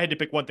 If I had to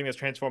pick one thing that's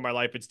transformed my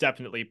life, it's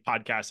definitely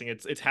podcasting.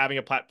 It's having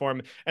a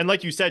platform. And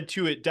like you said,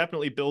 too, it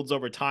definitely builds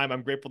over time.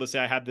 I'm grateful to say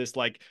I have this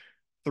like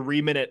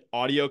 3-minute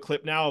audio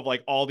clip now of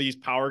like all these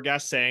power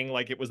guests saying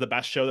like it was the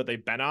best show that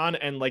they've been on.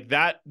 And like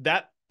that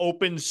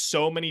opens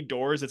so many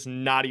doors. It's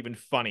not even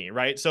funny.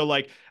 Right. So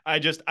like,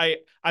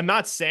 I'm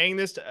not saying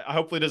this,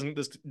 hopefully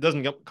this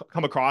doesn't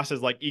come across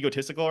as like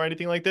egotistical or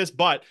anything like this,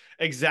 but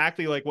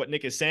exactly like what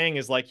Nick is saying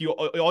is like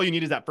all you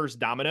need is that first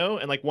domino.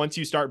 And like, once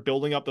you start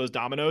building up those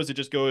dominoes, it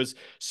just goes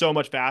so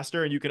much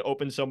faster and you can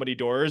open so many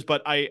doors.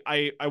 But I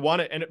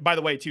want to, and by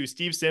the way, too,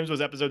 Steve Sims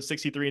was episode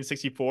 63 and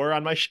 64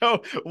 on my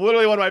show.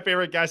 Literally one of my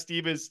favorite guests.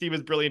 Steve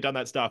is brilliant on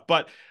that stuff.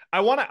 But I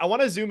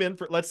want to zoom in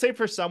for, let's say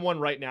for someone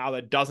right now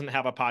that doesn't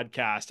have a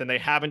podcast and they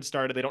haven't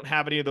started, they don't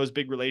have any of those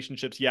big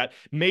relationships yet.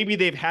 Maybe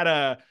they've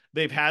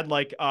had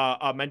like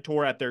a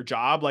mentor at their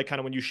job, like kind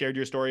of when you shared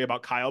your story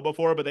about Kyle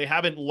before, but they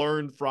haven't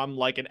learned from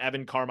like an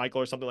Evan Carmichael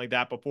or something like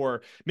that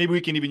before. Maybe we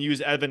can even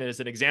use Evan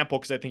as an example,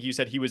 because I think you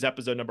said he was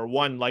episode number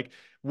 1. Like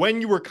when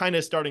you were kind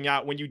of starting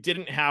out, when you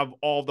didn't have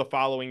all the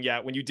following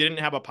yet, when you didn't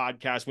have a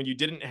podcast, when you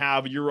didn't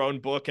have your own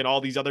book and all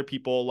these other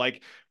people,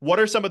 like what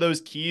are some of those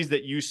keys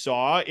that you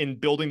saw in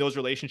building those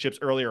relationships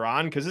earlier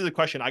on? Because this is a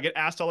question I get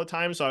asked all the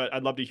time, so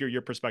I'd love to hear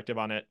your perspective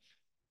on it.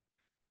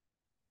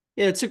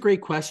 Yeah, it's a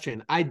great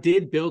question. I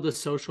did build a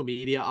social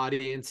media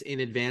audience in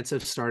advance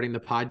of starting the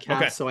podcast.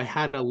 Okay. So I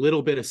had a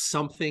little bit of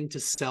something to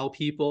sell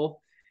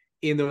people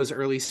in those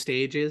early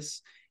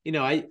stages.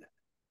 Let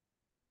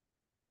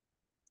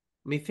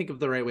me think of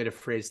the right way to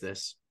phrase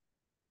this.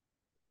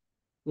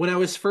 When I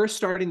was first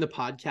starting the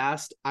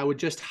podcast, I would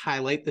just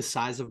highlight the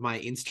size of my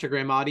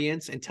Instagram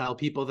audience and tell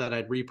people that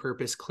I'd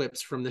repurpose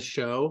clips from the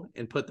show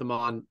and put them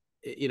on,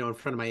 in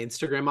front of my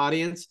Instagram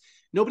audience.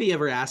 Nobody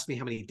ever asked me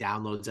how many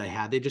downloads I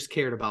had. They just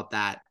cared about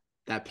that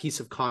piece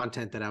of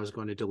content that I was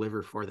going to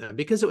deliver for them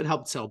because it would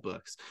help sell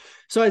books.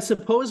 So I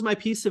suppose my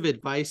piece of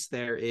advice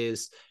there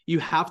is you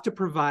have to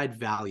provide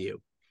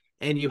value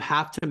and you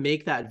have to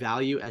make that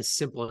value as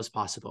simple as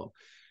possible.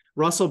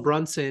 Russell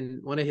Brunson,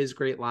 one of his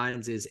great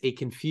lines is, a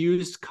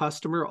confused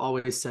customer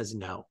always says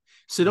no.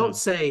 So don't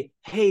say,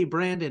 hey,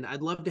 Brandon,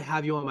 I'd love to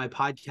have you on my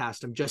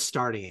podcast. I'm just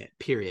starting it,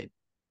 period.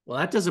 Well,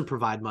 that doesn't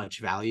provide much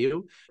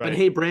value. Right. But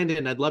hey,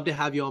 Brandon, I'd love to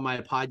have you on my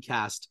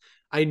podcast.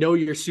 I know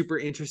you're super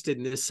interested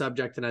in this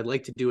subject and I'd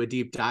like to do a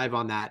deep dive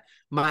on that.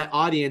 My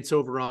audience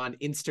over on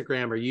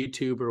Instagram or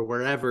YouTube or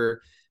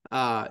wherever,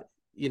 uh,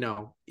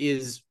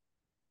 is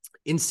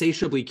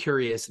insatiably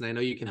curious, and I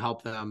know you can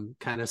help them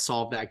kind of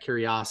solve that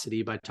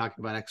curiosity by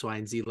talking about X, Y,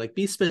 and Z. Like,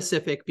 be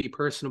specific, be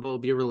personable,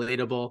 be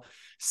relatable,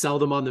 sell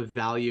them on the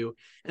value.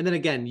 And then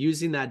again,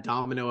 using that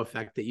domino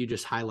effect that you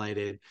just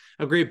highlighted.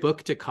 A great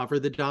book to cover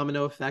the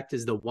domino effect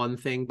is The One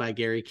Thing by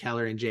Gary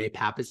Keller and Jay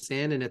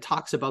Papasan. And it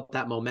talks about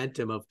that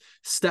momentum of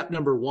step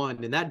number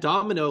one. And that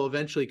domino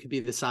eventually could be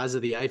the size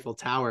of the Eiffel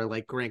Tower,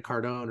 like Grant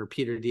Cardone or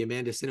Peter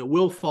Diamandis, and it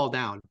will fall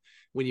down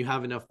when you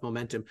have enough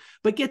momentum.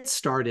 But get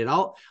started.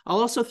 I'll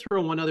also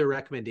throw one other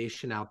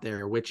recommendation out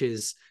there, which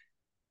is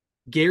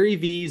Gary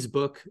Vee's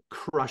book,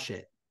 Crush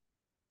It.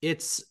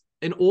 It's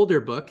an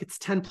older book. It's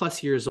 10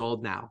 plus years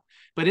old now.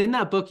 But in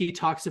that book, he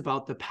talks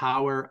about the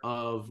power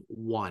of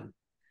one.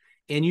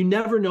 And you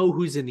never know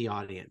who's in the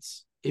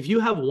audience. If you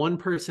have one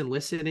person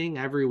listening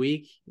every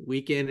week,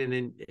 week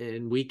in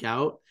and week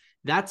out,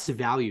 that's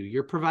value.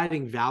 You're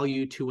providing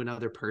value to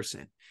another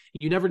person.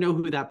 You never know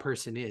who that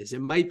person is.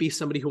 It might be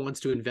somebody who wants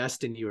to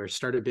invest in you or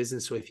start a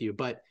business with you.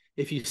 But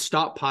if you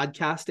stop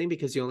podcasting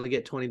because you only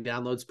get 20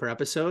 downloads per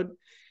episode,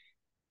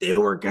 they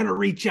were going to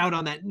reach out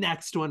on that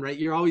next one, right?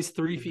 You're always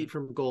 3 feet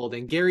from gold.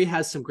 And Gary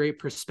has some great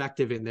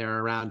perspective in there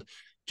around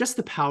just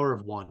the power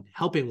of one,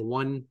 helping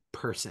one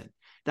person.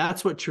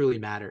 That's what truly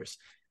matters.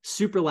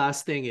 Super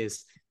last thing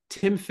is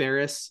Tim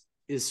Ferriss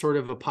is sort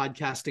of a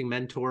podcasting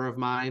mentor of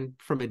mine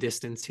from a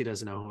distance. He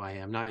doesn't know who I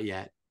am, not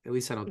yet. At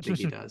least I don't think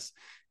he does.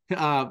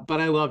 But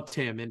I love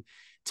Tim. And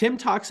Tim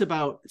talks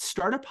about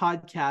start a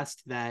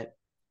podcast that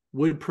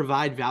would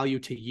provide value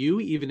to you,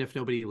 even if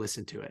nobody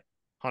listened to it.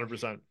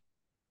 100%.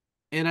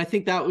 And I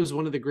think that was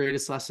one of the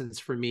greatest lessons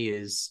for me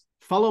is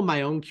follow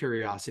my own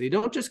curiosity.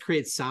 Don't just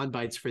create sound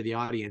bites for the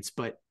audience,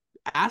 but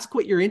ask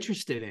what you're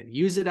interested in.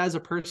 Use it as a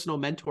personal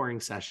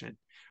mentoring session,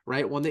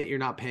 right? One that you're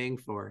not paying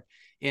for.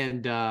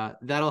 And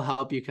that'll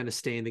help you kind of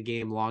stay in the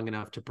game long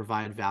enough to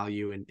provide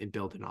value and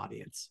build an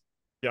audience.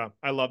 Yeah,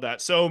 I love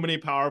that. So many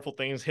powerful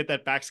things. Hit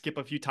that back skip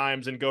a few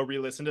times and go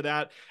re-listen to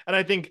that. And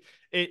I think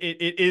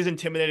it is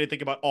intimidating to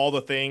think about all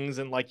the things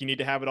and like you need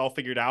to have it all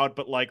figured out,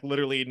 but like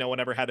literally no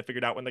one ever had it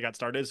figured out when they got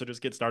started. So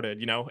just get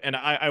started, And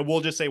I will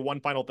just say one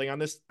final thing on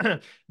this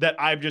that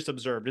I've just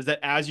observed is that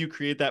as you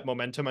create that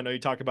momentum, I know you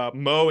talk about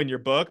Mo in your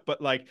book,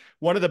 but like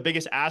one of the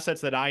biggest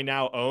assets that I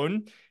now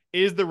own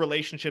is the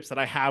relationships that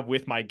I have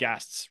with my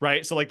guests,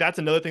 right? So like that's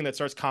another thing that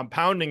starts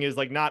compounding is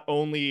like not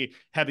only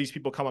have these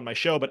people come on my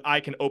show, but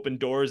I can open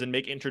doors and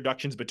make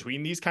introductions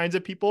between these kinds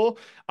of people.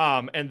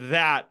 And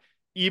that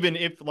even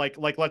if like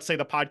let's say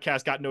the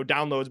podcast got no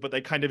downloads, but they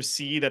kind of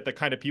see that the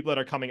kind of people that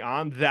are coming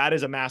on, that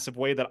is a massive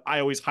way that I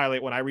always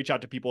highlight when I reach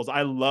out to people is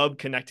I love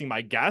connecting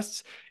my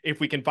guests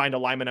if we can find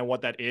alignment on what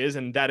that is.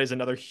 And that is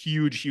another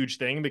huge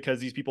thing because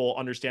these people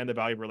understand the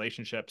value of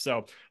relationships.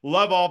 So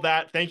love all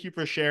that. Thank you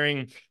for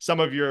sharing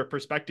some of your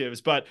perspectives.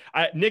 But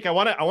Nick, I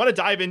want to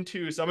dive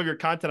into some of your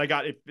content.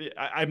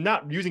 I'm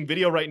not using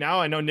video right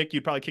now. I know Nick,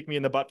 you'd probably kick me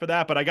in the butt for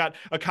that, but I got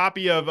a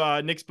copy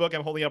of Nick's book.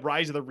 I'm holding up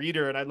Rise of the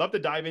Reader, and I'd love to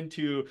dive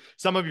into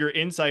some of your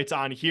insights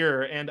on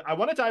here. And I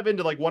want to dive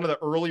into like one of the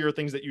earlier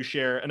things that you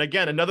share. And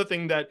again, another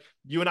thing that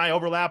you and I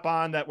overlap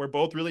on that we're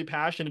both really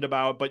passionate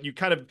about, but you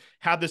kind of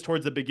have this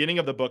towards the beginning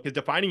of the book is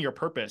defining your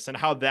purpose and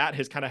how that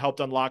has kind of helped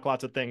unlock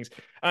lots of things.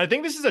 And I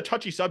think this is a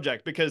touchy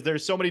subject because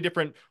there's so many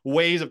different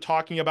ways of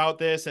talking about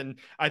this. And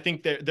I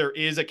think that there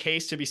is a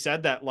case to be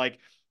said that like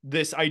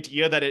this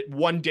idea that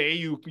one day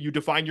you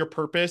define your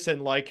purpose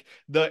and like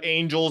the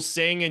angels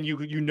sing and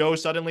you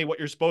suddenly what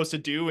you're supposed to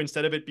do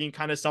instead of it being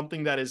kind of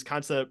something that is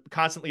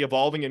constantly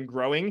evolving and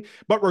growing.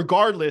 But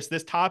regardless,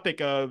 this topic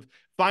of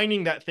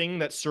finding that thing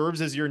that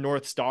serves as your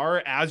North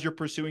Star as you're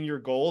pursuing your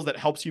goals that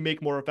helps you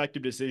make more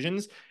effective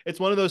decisions.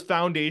 It's one of those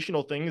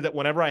foundational things that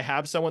whenever I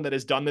have someone that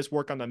has done this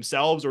work on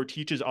themselves or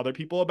teaches other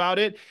people about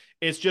it,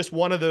 it's just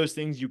one of those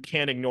things you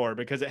can't ignore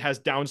because it has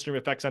downstream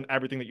effects on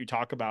everything that you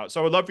talk about.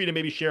 So I would love for you to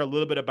maybe share a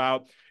little bit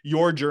about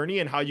your journey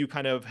and how you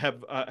kind of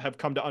have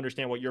come to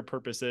understand what your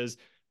purpose is.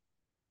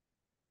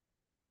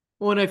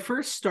 When I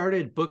first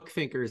started Book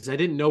Thinkers, I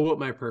didn't know what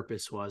my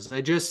purpose was.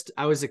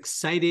 I was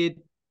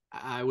excited.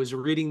 I was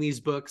reading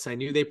these books. I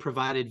knew they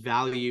provided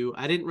value.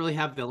 I didn't really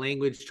have the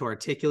language to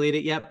articulate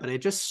it yet, but I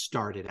just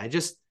started.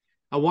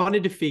 I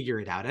wanted to figure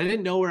it out. I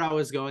didn't know where I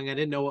was going. I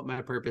didn't know what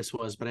my purpose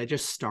was, but I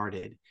just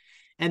started.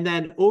 And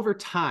then over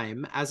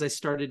time, as I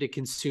started to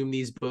consume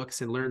these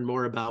books and learn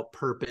more about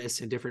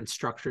purpose and different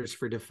structures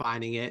for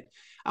defining it,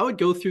 I would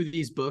go through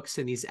these books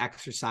and these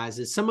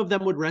exercises. Some of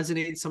them would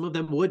resonate, some of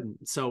them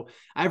wouldn't. So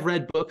I've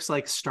read books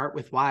like Start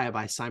With Why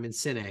by Simon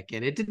Sinek,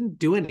 and it didn't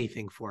do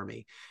anything for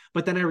me.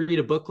 But then I read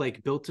a book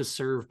like Built to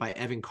Serve by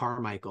Evan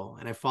Carmichael,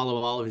 and I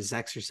follow all of his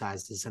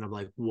exercises, and I'm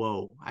like,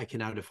 whoa, I can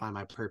now define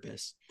my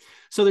purpose.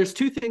 So there's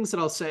two things that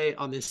I'll say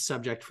on this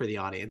subject for the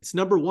audience.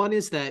 Number one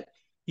is that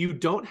you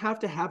don't have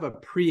to have a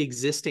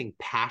pre-existing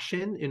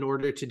passion in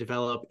order to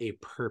develop a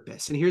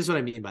purpose. And here's what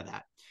I mean by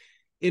that.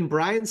 In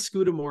Brian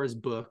Scudamore's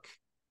book,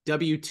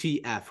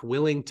 WTF,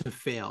 Willing to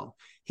Fail,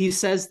 he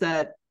says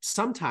that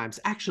sometimes,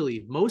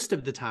 actually most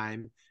of the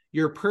time,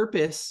 your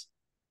purpose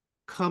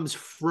comes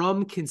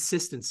from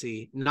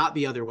consistency, not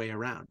the other way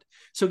around.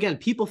 So again,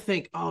 people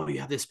think, oh, you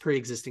have this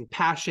pre-existing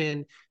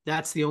passion.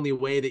 That's the only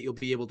way that you'll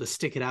be able to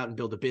stick it out and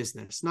build a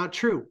business. Not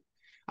true.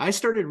 I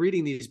started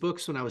reading these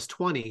books when I was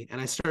 20, and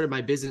I started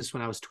my business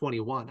when I was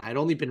 21. I'd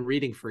only been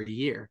reading for a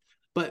year,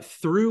 but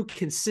through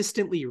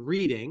consistently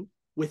reading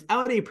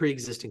without a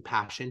pre-existing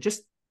passion,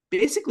 just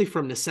basically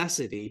from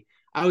necessity,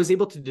 I was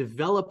able to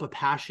develop a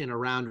passion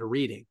around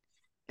reading.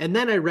 And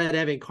then I read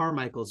Evan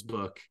Carmichael's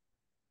book,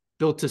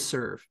 Built to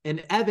Serve.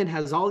 And Evan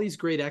has all these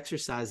great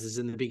exercises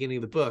in the beginning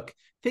of the book,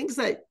 things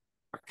that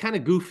are kind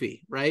of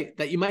goofy, right?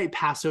 That you might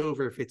pass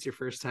over if it's your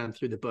first time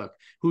through the book.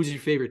 Who's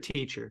your favorite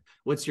teacher?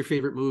 What's your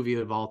favorite movie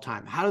of all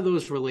time? How do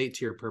those relate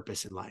to your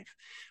purpose in life?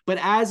 But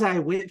as I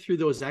went through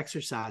those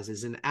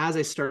exercises and as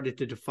I started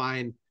to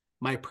define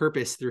my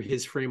purpose through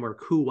his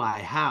framework, who, why,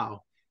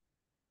 how,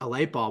 a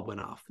light bulb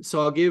went off.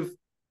 So I'll give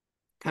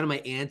kind of my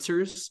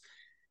answers.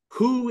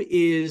 Who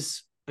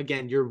is,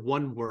 again, your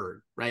one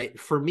word, right?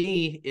 For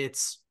me,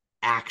 it's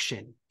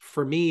action.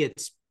 For me,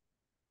 it's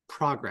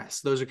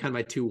progress. Those are kind of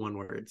my two one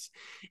words.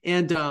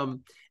 And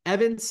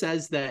Evan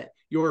says that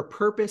your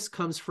purpose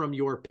comes from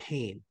your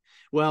pain.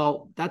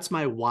 Well, that's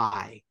my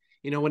why.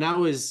 You know, when I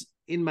was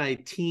in my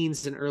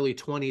teens and early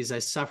 20s, I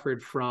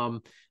suffered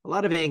from a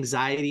lot of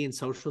anxiety in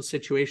social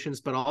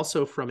situations, but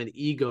also from an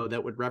ego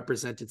that would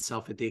represent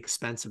itself at the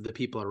expense of the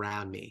people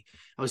around me.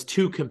 I was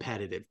too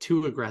competitive,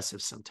 too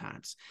aggressive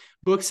sometimes.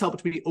 Books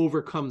helped me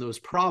overcome those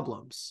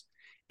problems.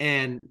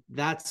 And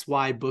that's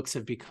why books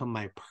have become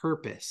my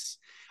purpose.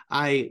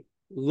 I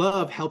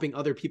love helping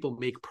other people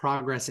make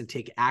progress and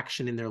take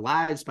action in their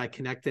lives by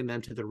connecting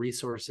them to the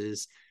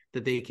resources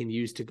that they can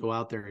use to go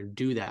out there and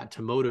do that,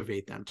 to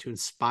motivate them, to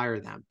inspire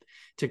them,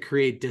 to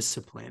create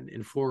discipline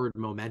and forward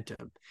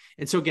momentum.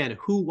 And so again,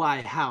 who,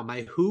 why, how?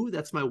 My who,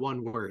 that's my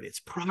one word. It's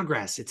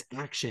progress, it's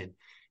action.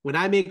 When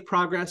I make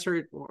progress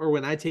or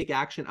when I take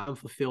action, I'm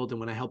fulfilled. And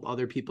when I help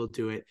other people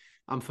do it,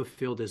 I'm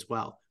fulfilled as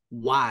well.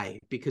 Why?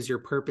 Because your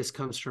purpose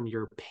comes from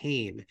your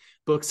pain.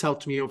 Books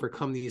helped me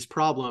overcome these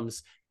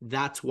problems.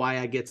 That's why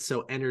I get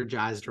so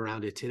energized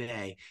around it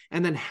today.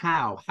 And then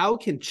how? How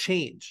can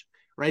change,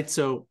 right?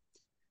 So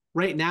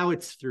right now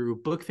it's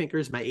through Book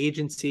Thinkers, my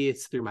agency.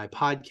 It's through my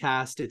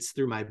podcast. It's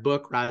through my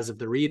book, Rise of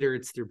the Reader.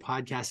 It's through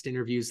podcast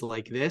interviews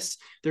like this.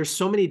 There's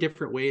so many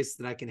different ways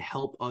that I can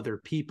help other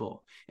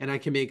people and I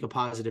can make a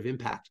positive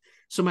impact.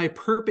 So my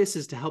purpose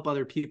is to help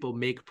other people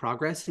make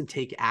progress and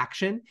take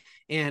action.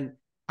 And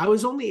I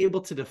was only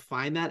able to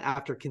define that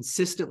after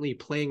consistently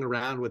playing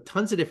around with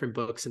tons of different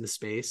books in the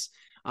space,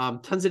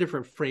 tons of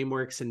different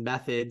frameworks and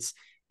methods,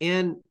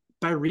 and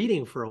by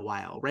reading for a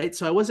while, right?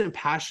 So I wasn't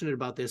passionate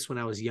about this when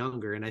I was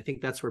younger. And I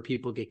think that's where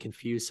people get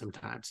confused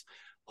sometimes.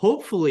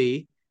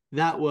 Hopefully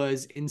that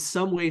was in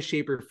some way,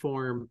 shape, or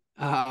form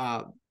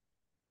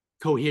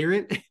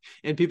coherent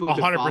and people could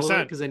follow it,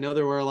 100%. because I know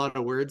there were a lot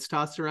of words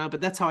tossed around,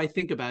 but that's how I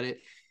think about it.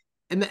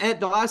 And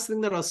the last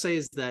thing that I'll say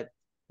is that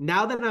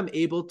now that I'm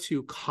able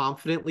to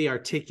confidently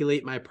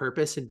articulate my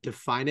purpose and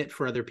define it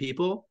for other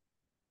people,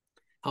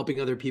 helping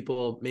other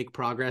people make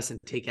progress and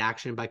take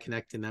action by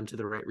connecting them to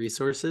the right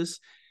resources,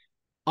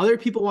 other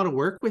people want to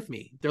work with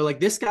me. They're like,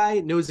 this guy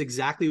knows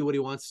exactly what he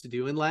wants to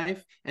do in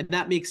life. And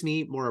that makes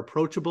me more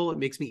approachable. It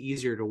makes me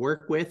easier to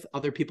work with.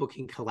 Other people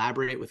can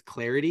collaborate with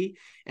clarity.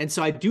 And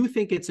so I do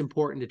think it's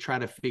important to try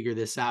to figure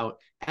this out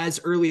as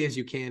early as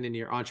you can in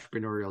your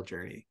entrepreneurial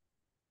journey.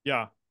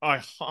 Yeah.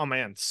 Oh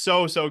man,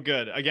 so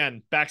good.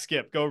 Again, back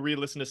skip, go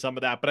re-listen to some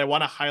of that. But I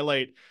want to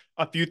highlight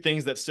a few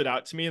things that stood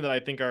out to me that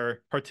I think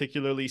are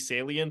particularly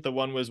salient. The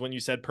one was when you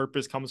said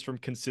purpose comes from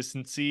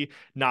consistency,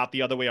 not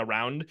the other way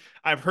around.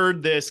 I've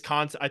heard this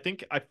concept. I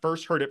think I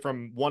first heard it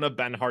from one of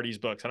Ben Hardy's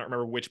books. I don't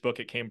remember which book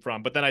it came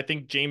from, but then I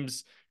think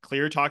James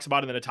Clear talks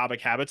about it in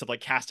Atomic Habits of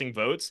like casting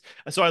votes.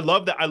 So I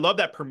love that. I love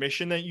that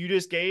permission that you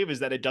just gave,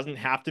 is that it doesn't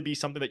have to be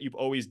something that you've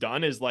always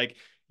done. Is like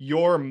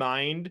your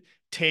mind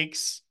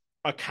takes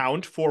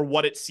account for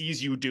what it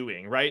sees you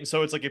doing, right? And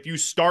so it's like if you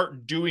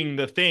start doing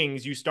the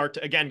things, you start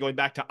to, again, going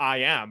back to I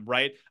am,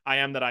 right? I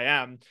am that I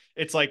am.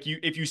 It's like you,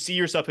 if you see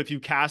yourself, if you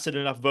casted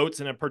enough votes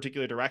in a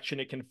particular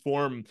direction, it can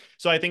form.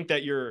 So I think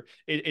that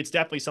it's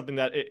definitely something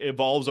that it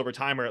evolves over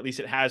time, or at least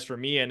it has for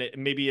me, and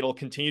maybe it'll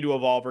continue to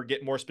evolve or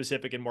get more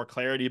specific and more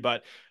clarity.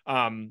 But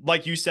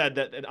like you said,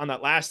 that on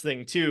that last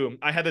thing too,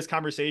 I had this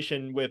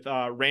conversation with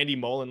Randy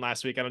Mullen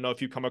last week. I don't know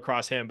if you come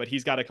across him, but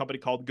he's got a company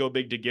called Go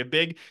Big to Give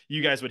Big.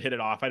 You guys would hit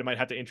it off. I might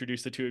have to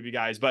introduce the two of you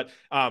guys, but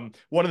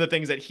one of the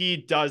things that he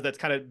does that's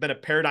kind of been a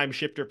paradigm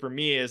shifter for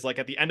me is like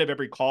at the end of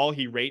every call,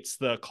 he rates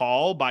the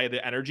call by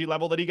the energy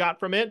level that he got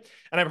from it.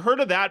 And I've heard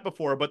of that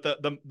before, but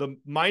the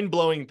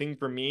mind-blowing thing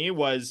for me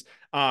was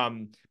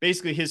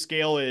basically his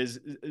scale is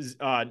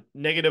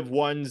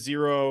 -1,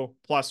 0,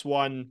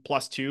 +1,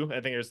 +2.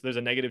 I think there's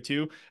a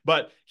 -2,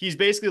 but he's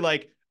basically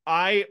like,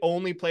 I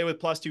only play with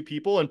 +2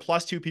 people, and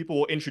 +2 people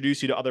will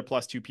introduce you to other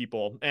 +2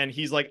 people. And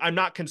he's like, I'm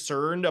not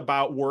concerned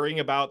about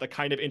worrying about the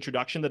kind of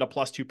introduction that a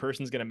 +2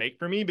 person is going to make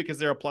for me because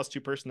they're a +2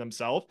 person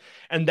themselves.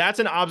 And that's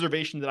an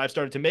observation that I've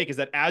started to make, is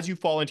that as you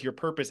fall into your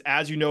purpose,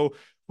 as you know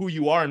who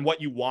you are and what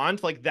you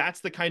want, like that's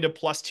the kind of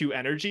 +2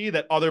 energy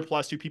that other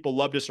 +2 people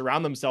love to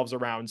surround themselves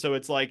around. So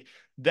it's like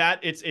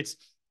that.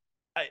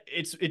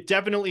 It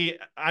definitely,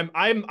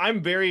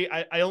 I'm very,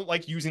 I don't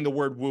like using the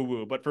word woo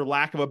woo, but for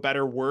lack of a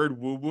better word,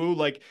 woo woo,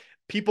 like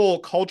people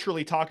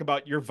culturally talk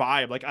about your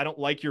vibe. Like, I don't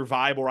like your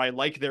vibe, or I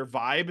like their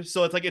vibe.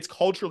 So it's like, it's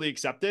culturally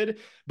accepted,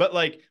 but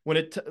like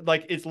when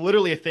like, it's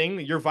literally a thing,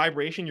 your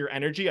vibration, your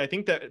energy. I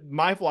think that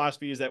my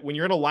philosophy is that when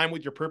you're in alignment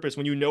with your purpose,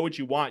 when you know what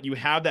you want, you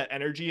have that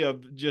energy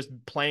of just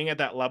playing at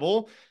that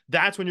level.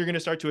 That's when you're going to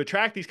start to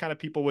attract these kind of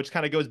people, which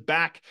kind of goes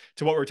back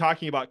to what we're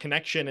talking about,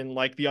 connection, and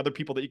like the other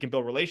people that you can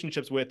build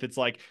relationships with. It's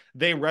like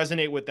they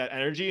resonate with that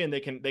energy, and they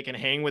can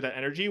hang with that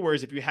energy.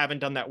 Whereas if you haven't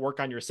done that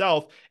work on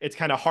yourself, it's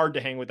kind of hard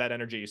to hang with that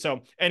energy.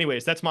 So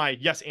anyways, that's my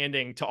yes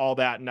anding to all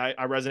that. And I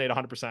resonate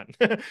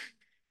 100%.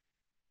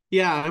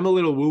 Yeah, I'm a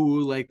little woo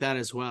woo like that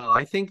as well.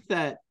 I think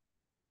that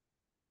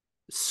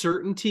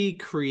certainty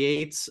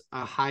creates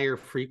a higher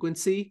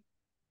frequency,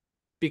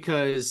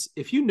 because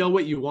if you know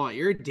what you want,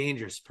 you're a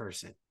dangerous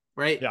person,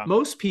 right? Yeah.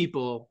 Most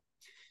people,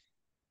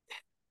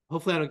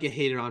 hopefully I don't get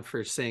hated on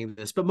for saying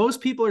this, but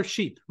most people are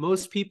sheep.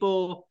 Most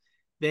people,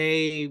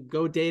 they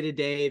go day to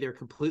day. They're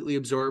completely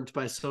absorbed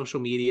by social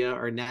media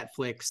or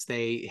Netflix.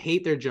 They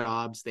hate their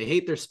jobs. They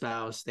hate their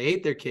spouse. They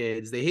hate their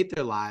kids. They hate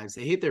their lives.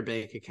 They hate their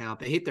bank account.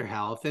 They hate their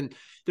health, and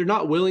they're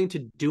not willing to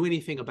do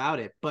anything about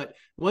it. But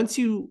once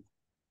you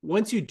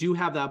do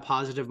have that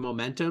positive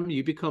momentum,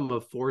 you become a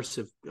force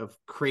of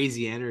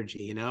crazy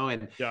energy,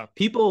 and Yeah.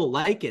 people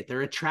like it.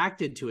 They're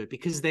attracted to it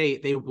because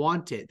they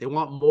want it. They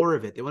want more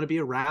of it. They want to be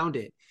around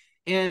it.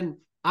 And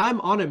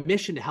I'm on a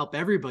mission to help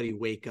everybody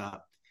wake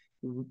up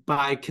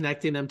by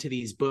connecting them to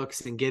these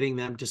books and getting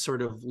them to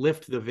sort of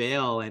lift the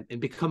veil and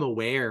become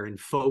aware and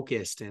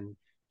focused and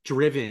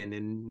driven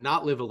and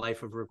not live a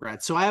life of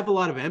regret. So I have a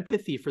lot of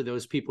empathy for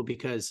those people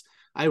because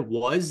I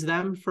was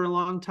them for a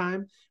long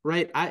time,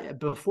 right? I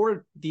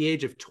before the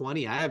age of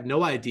 20, I have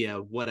no idea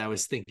what I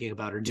was thinking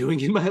about or doing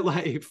in my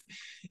life.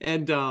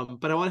 And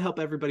but I want to help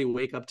everybody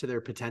wake up to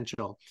their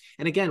potential.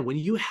 And again, when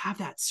you have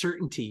that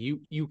certainty,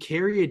 you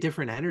carry a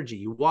different energy.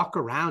 You walk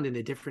around in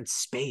a different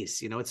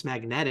space, it's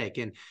magnetic.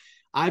 And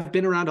I've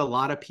been around a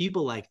lot of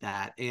people like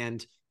that,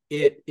 and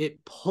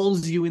it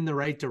pulls you in the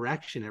right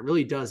direction. It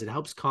really does. It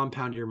helps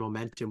compound your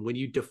momentum when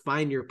you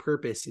define your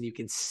purpose and you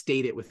can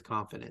state it with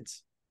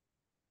confidence.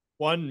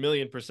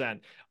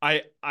 1,000,000%.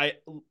 I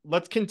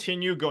let's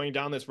continue going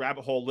down this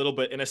rabbit hole a little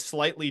bit in a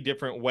slightly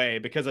different way,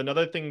 because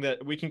another thing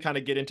that we can kind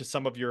of get into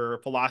some of your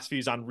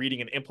philosophies on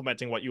reading and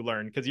implementing what you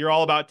learn, because you're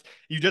all about,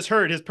 you just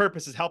heard his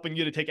purpose is helping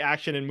you to take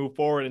action and move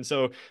forward. And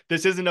so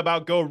this isn't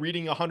about go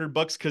reading 100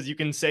 books because you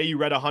can say you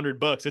read 100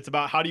 books. It's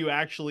about how do you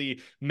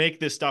actually make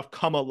this stuff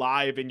come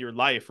alive in your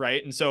life,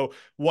 right? And so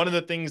one of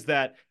the things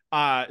that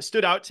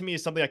stood out to me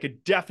is something I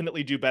could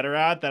definitely do better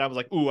at, that I was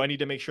like, ooh, I need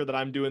to make sure that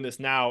I'm doing this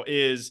now,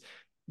 is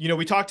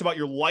we talked about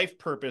your life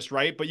purpose,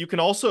 right? But you can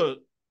also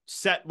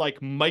set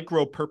like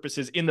micro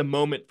purposes in the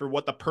moment for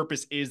what the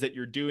purpose is that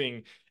you're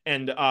doing.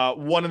 And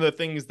one of the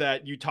things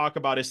that you talk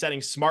about is setting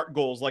SMART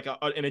goals, like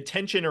an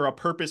intention or a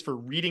purpose for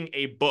reading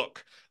a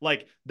book.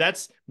 Like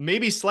that's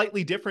maybe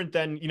slightly different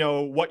than,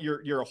 what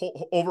your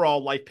whole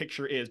overall life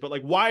picture is. But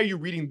like, why are you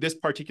reading this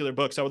particular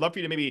book? So I would love for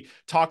you to maybe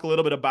talk a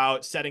little bit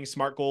about setting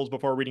SMART goals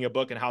before reading a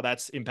book and how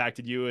that's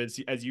impacted you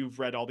as you've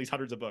read all these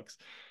hundreds of books.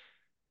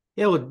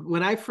 Yeah, well,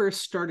 when I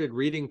first started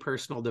reading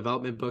personal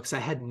development books, I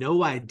had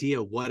no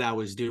idea what I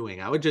was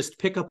doing. I would just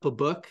pick up a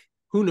book,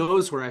 who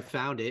knows where I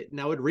found it, and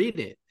I would read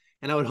it.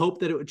 And I would hope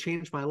that it would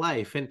change my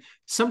life. And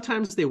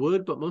sometimes they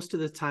would, but most of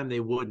the time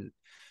they wouldn't.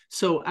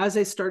 So as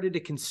I started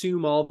to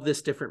consume all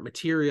this different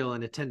material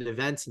and attend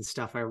events and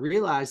stuff, I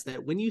realized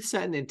that when you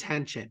set an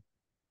intention,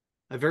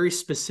 a very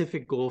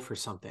specific goal for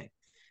something,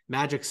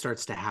 magic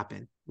starts to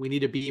happen. We need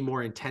to be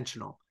more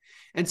intentional.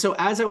 And so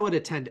as I would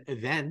attend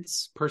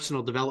events,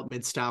 personal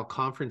development style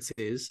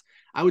conferences,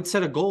 I would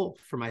set a goal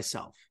for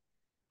myself.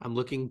 I'm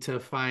looking to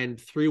find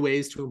 3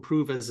 ways to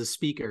improve as a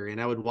speaker,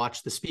 and I would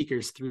watch the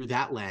speakers through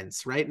that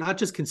lens, right? Not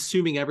just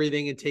consuming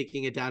everything and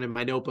taking it down in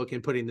my notebook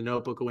and putting the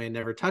notebook away and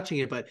never touching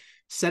it, but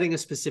setting a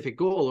specific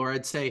goal. Or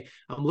I'd say,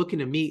 I'm looking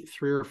to meet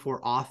 3 or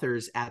 4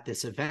 authors at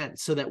this event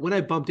so that when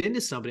I bumped into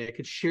somebody, I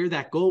could share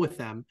that goal with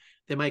them.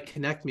 They might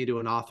connect me to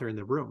an author in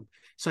the room.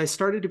 So I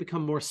started to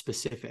become more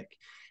specific.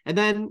 And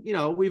then,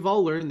 we've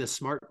all learned the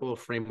SMART goal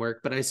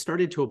framework, but I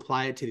started to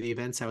apply it to the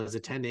events I was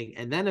attending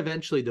and then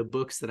eventually the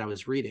books that I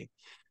was reading.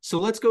 So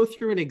let's go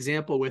through an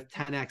example with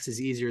 10X is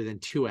Easier Than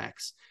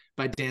 2X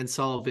by Dan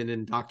Sullivan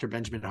and Dr.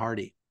 Benjamin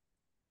Hardy.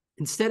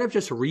 Instead of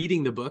just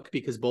reading the book,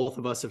 because both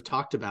of us have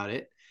talked about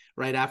it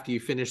right after you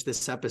finish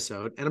this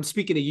episode, and I'm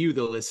speaking to you,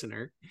 the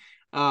listener,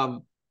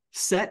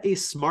 set a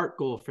SMART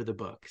goal for the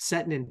book,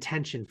 set an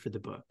intention for the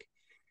book.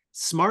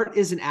 SMART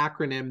is an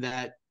acronym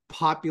that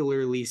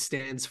popularly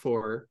stands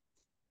for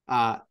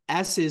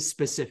S is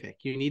specific.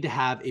 You need to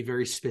have a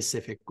very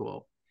specific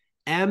goal.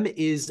 M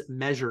is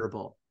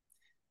measurable.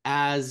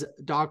 As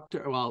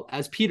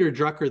Peter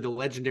Drucker, the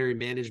legendary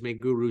management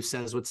guru,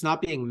 says, what's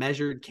not being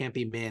measured can't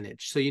be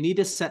managed. So you need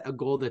to set a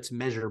goal that's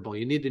measurable.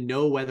 You need to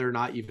know whether or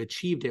not you've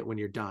achieved it when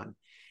you're done.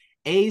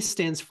 A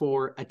stands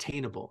for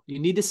attainable. You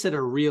need to set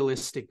a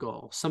realistic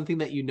goal, something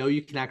that you know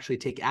you can actually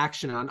take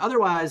action on.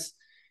 Otherwise,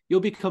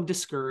 you'll become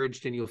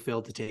discouraged and you'll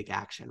fail to take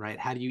action, right?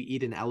 How do you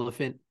eat an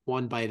elephant?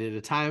 One bite at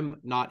a time,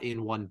 not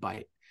in one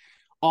bite.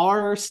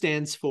 R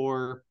stands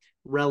for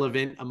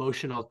relevant,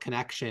 emotional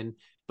connection,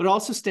 but it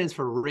also stands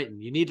for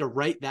written. You need to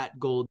write that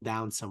goal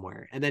down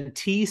somewhere. And then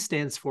T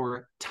stands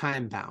for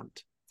time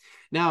bound.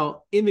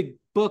 Now, in the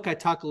book, I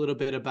talk a little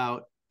bit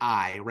about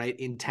I, right?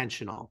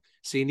 Intentional.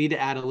 So you need to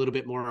add a little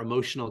bit more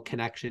emotional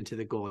connection to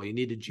the goal. You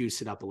need to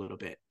juice it up a little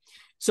bit.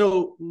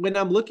 So when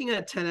I'm looking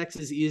at 10X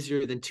is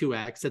easier than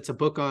 2X, it's a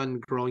book on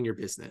growing your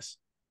business.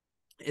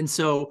 And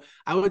so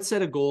I would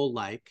set a goal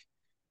like,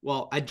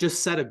 well, I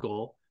just set a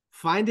goal,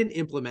 find and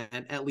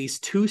implement at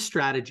least 2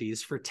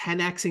 strategies for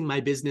 10Xing my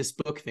business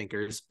book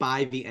thinkers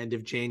by the end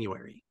of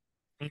January.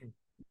 Mm-hmm.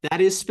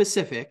 That is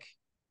specific.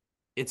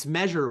 It's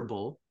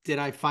measurable. Did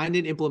I find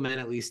and implement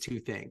at least 2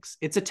 things?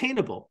 It's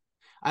attainable.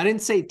 I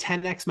didn't say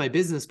 10X my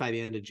business by the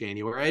end of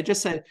January. I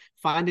just said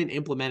find and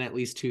implement at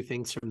least 2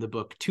 things from the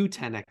book to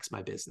 10X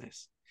my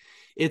business.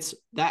 It's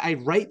that I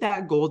write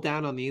that goal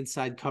down on the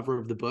inside cover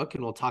of the book,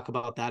 and we'll talk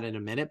about that in a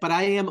minute, but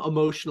I am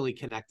emotionally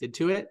connected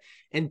to it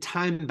and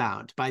time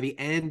bound by the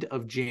end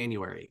of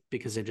January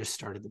because I just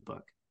started the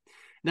book.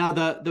 Now,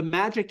 the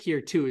magic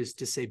here too is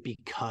to say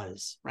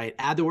because, right?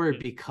 Add the word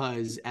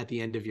because at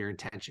the end of your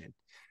intention.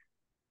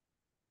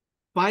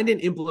 Find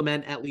and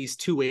implement at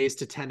least 2 ways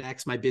to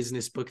 10X my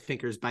business book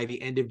thinkers by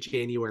the end of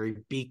January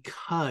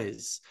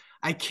because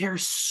I care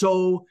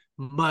so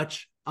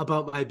much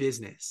about my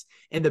business.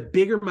 And the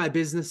bigger my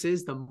business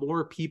is, the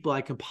more people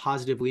I can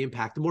positively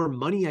impact, the more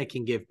money I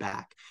can give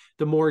back,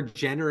 the more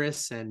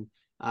generous and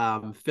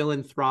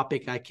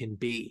philanthropic I can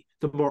be,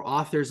 the more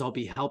authors I'll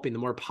be helping, the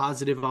more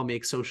positive I'll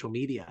make social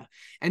media.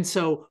 And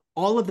so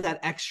all of that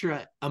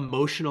extra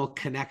emotional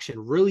connection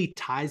really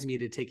ties me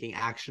to taking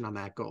action on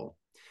that goal.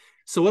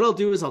 So what I'll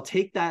do is I'll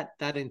take that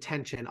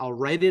intention, I'll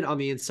write it on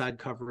the inside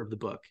cover of the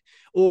book,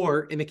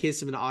 or in the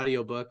case of an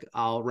audiobook,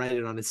 I'll write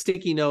it on a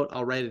sticky note,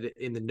 I'll write it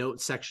in the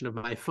notes section of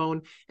my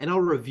phone, and I'll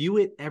review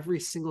it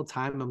every single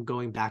time I'm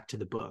going back to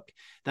the book.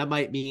 That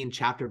might mean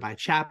chapter by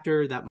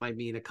chapter, that might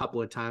mean a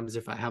couple of times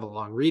if I have a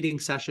long reading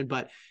session,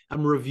 but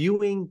I'm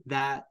reviewing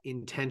that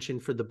intention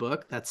for the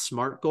book, that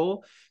SMART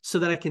goal, so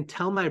that I can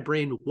tell my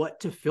brain what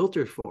to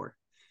filter for.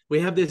 We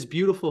have this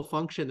beautiful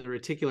function, the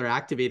reticular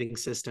activating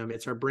system.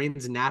 It's our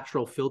brain's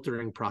natural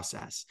filtering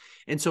process.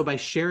 And so by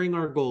sharing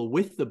our goal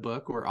with the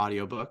book or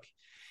audiobook,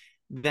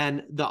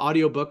 then the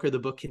audiobook or the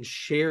book can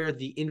share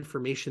the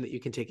information that you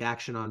can take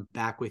action on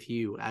back with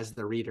you as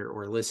the reader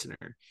or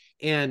listener.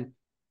 And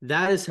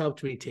that has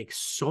helped me take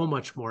so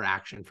much more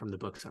action from the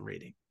books I'm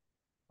reading.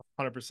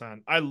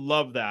 100%. I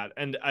love that.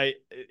 And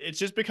it's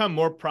just become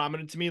more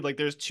prominent to me. Like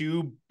there's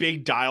 2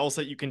 big dials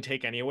that you can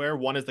take anywhere.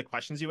 One is the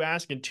questions you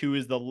ask, and 2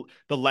 is the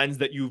lens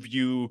that you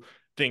view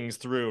things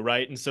through,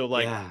 right? And so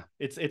like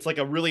it's like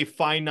a really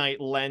finite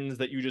lens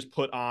that you just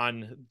put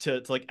on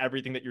to like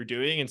everything that you're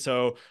doing. And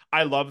so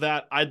I love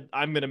that. I'm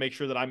going to make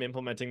sure that I'm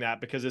implementing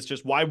that, because it's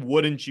just, why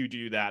wouldn't you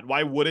do that?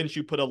 Why wouldn't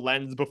you put a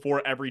lens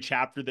before every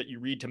chapter that you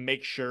read to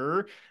make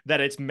sure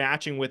that it's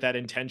matching with that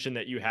intention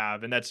that you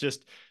have? And that's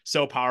just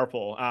so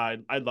powerful.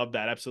 I love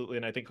that. Absolutely.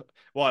 And I think,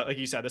 well, like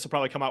you said, this will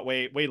probably come out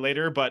way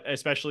later, but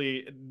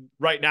especially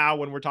right now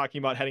when we're talking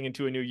about heading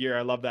into a new year,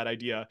 I love that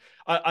idea.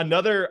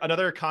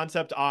 Another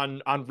concept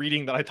on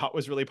reading that I thought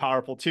was really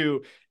powerful too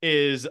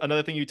is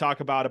another thing you talk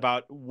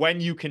about when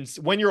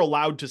you're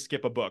allowed to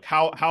skip a book,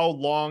 how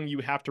long you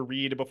have to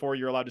read before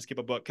you're allowed to skip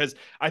a book. Because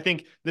I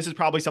think this is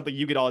probably something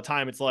you get all the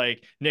time. It's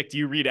like, Nick, do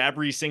you read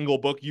every single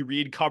book you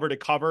read cover to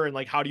cover? And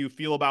like, how do you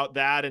feel about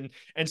that?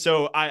 And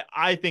so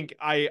I think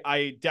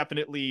I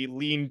definitely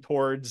lean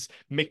towards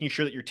making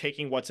sure that you're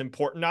taking what's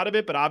important out of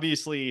it. But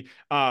obviously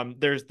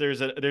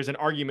there's an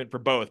argument for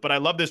both. But I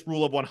love this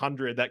rule of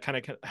 100 that kind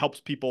of helps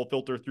people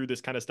filter through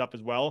this kind of stuff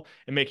as well,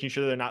 and making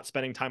sure they're not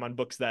spending time on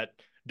books that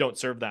don't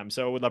serve them.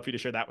 So I would love for you to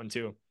share that one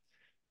too.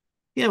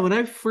 Yeah, when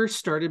I first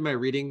started my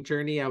reading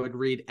journey, I would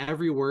read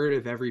every word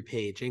of every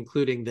page,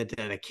 including the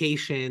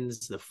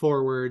dedications, the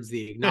forewords,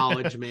 the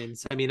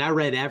acknowledgments. I mean, I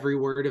read every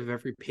word of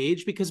every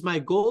page because my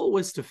goal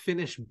was to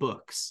finish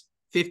books,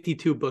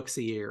 52 books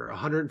a year,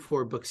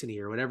 104 books in a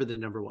year, whatever the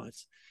number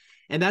was.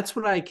 And that's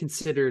what I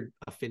considered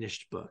a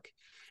finished book.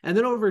 And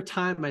then over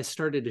time, I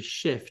started to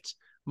shift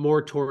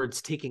more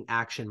towards taking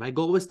action. My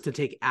goal was to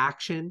take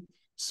action,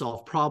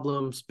 solve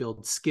problems,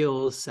 build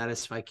skills,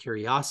 satisfy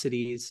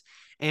curiosities.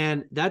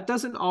 And that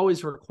doesn't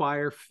always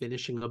require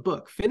finishing a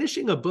book.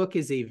 Finishing a book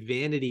is a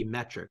vanity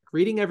metric.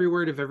 Reading every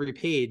word of every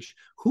page,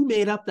 who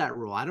made up that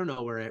rule? I don't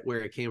know where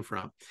it came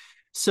from.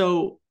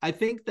 So I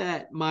think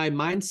that my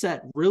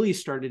mindset really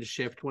started to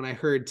shift when I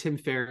heard Tim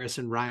Ferriss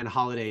and Ryan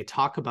Holiday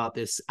talk about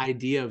this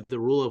idea of the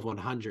rule of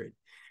 100.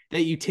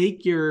 that you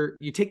take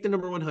the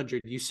number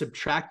 100, you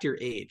subtract your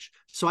age.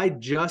 So I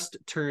just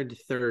turned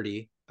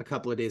 30 a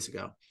couple of days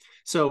ago.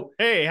 So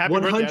Hey, happy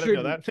birthday. I didn't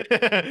know 100,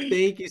 that.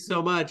 thank you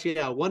so much.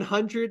 Yeah,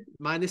 100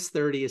 minus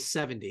 30 is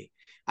 70.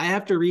 I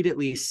have to read at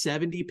least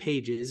 70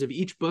 pages of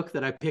each book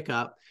that I pick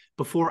up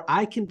before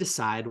I can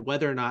decide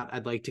whether or not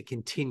I'd like to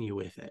continue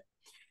with it.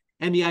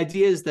 And the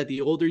idea is that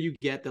the older you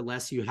get, the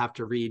less you have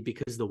to read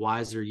because the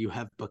wiser you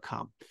have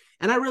become.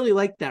 And I really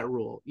like that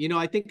rule.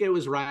 I think it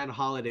was Ryan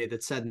Holiday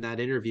that said in that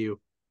interview,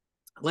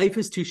 life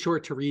is too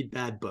short to read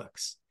bad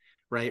books,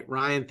 right?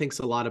 Ryan thinks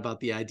a lot about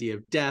the idea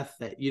of death,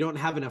 that you don't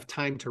have enough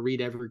time to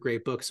read every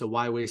great book. So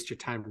why waste your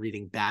time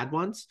reading bad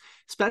ones?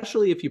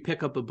 Especially if you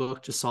pick up a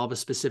book to solve a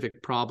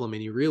specific problem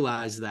and you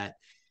realize that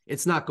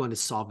it's not going to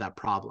solve that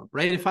problem,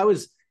 right? If I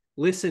was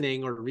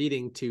listening or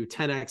reading to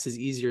 10x is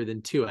easier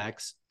than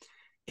 2x,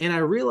 and I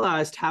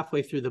realized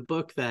halfway through the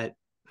book that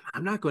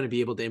I'm not going to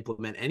be able to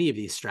implement any of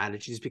these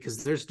strategies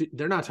because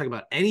they're not talking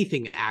about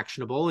anything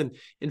actionable. And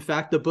in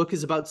fact, the book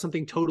is about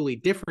something totally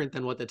different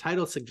than what the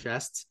title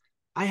suggests.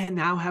 I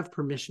now have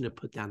permission to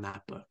put down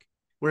that book,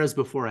 whereas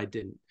before I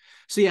didn't.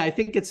 So yeah, I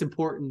think it's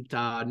important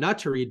not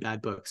to read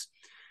bad books.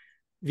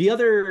 The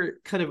other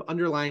kind of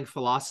underlying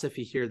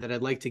philosophy here that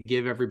I'd like to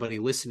give everybody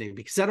listening,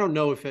 because I don't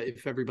know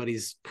if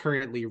everybody's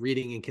currently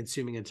reading and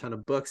consuming a ton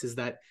of books, is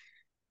that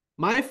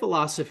my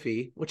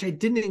philosophy, which I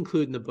didn't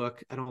include in the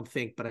book, I don't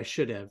think, but I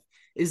should have,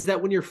 is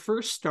that when you're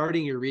first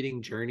starting your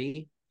reading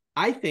journey,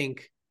 I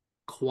think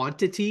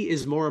quantity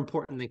is more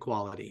important than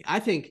quality. I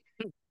think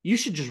you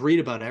should just read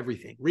about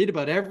everything. Read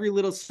about every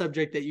little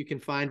subject that you can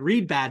find.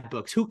 Read bad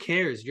books. Who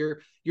cares? You're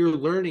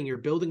learning, you're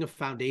building a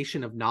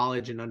foundation of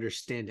knowledge and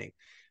understanding.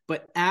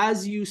 But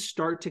as you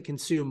start to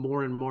consume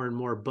more and more and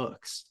more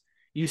books,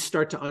 you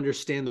start to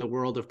understand the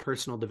world of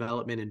personal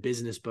development and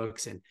business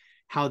books and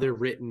how they're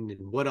written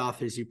and what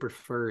authors you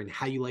prefer and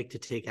how you like to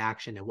take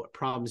action and what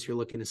problems you're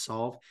looking to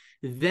solve.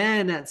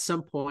 Then at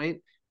some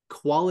point,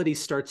 quality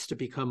starts to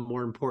become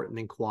more important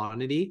than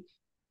quantity.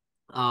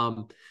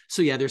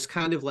 So yeah, there's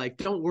kind of like,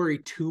 don't worry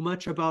too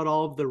much about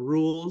all of the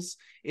rules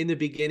in the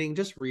beginning,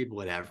 just read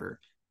whatever.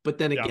 But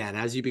then Yeah. again,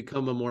 as you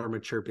become a more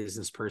mature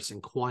business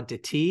person,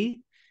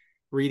 quantity,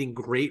 reading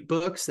great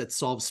books that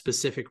solve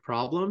specific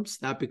problems,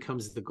 that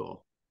becomes the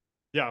goal.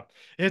 Yeah.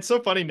 It's so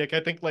funny, Nick.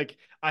 I think like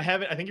I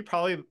think you're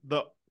probably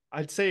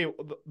I'd say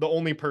the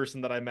only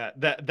person that I met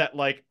that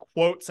like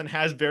quotes and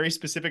has very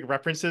specific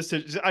references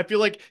to. I feel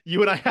like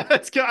you and I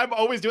I'm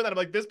always doing that. I'm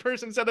like, this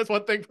person said this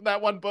one thing from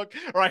that one book,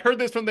 or I heard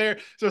this from there.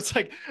 So it's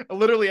like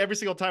literally every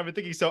single time I'm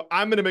thinking, so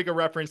I'm gonna make a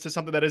reference to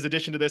something that is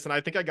addition to this. And I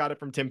think I got it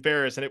from Tim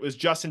Ferriss, and it was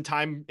just in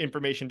time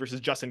information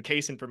versus just in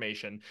case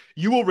information.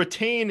 You will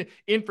retain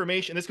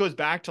information. This goes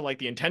back to like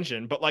the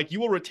intention, but like you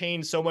will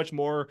retain so much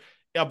more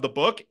of the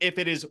book if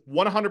it is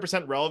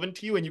 100% relevant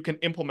to you and you can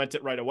implement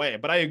it right away.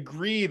 But I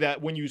agree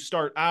that when you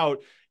start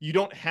out, you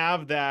don't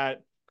have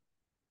that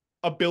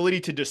ability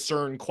to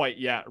discern quite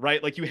yet,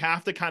 right? Like you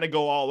have to kind of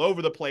go all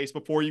over the place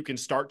before you can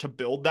start to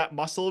build that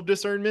muscle of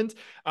discernment.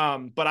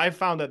 But I've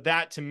found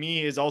that to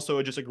me is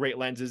also just a great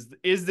lens.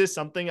 Is this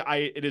something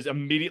it is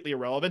immediately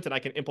irrelevant and I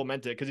can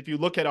implement it? Because if you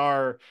look at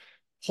our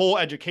whole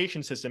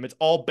education system, it's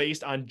all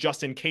based on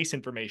just in case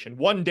information.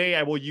 One day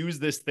I will use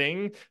this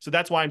thing, so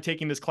that's why I'm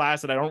taking this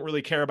class that I don't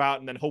really care about,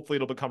 and then hopefully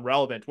it'll become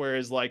relevant.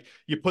 Whereas like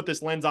you put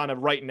this lens on of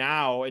right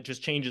now, it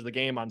just changes the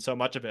game on so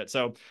much of it.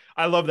 So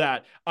I love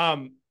that.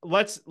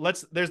 Let's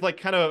there's like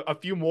kind of a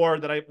few more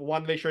that I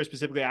want to make sure I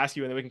specifically ask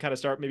you, and then we can kind of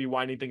start maybe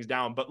winding things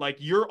down. But like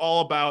you're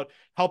all about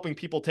helping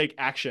people take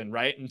action,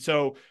 right? And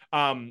so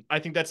I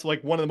think that's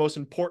like one of the most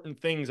important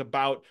things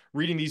about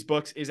reading these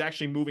books is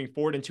actually moving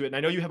forward into it. And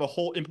I know you have a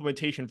whole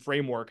implementation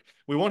framework.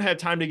 We won't have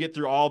time to get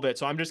through all of it,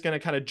 so I'm just going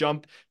to kind of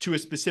jump to a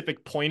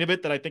specific point of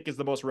it that I think is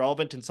the most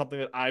relevant and something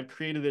that I've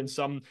created in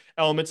some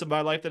elements of my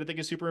life that I think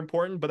is super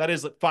important. But that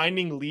is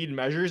finding lead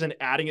measures and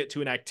adding it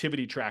to an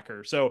activity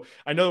tracker. So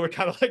I know we're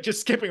kind of like just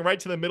skipping right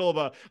to the middle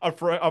of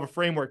a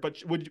framework, but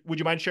would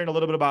you mind sharing a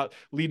little bit about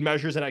lead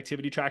measures and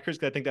activity trackers?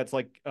 Because I think that's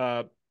like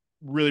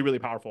really, really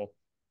powerful.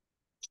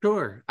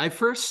 Sure. I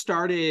first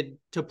started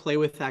to play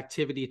with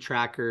activity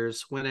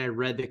trackers when I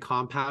read The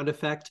Compound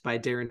Effect by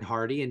Darren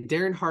Hardy. And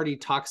Darren Hardy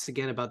talks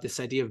again about this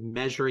idea of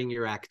measuring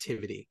your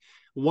activity,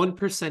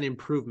 1%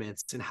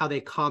 improvements and how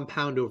they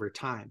compound over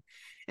time.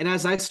 And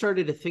as I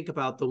started to think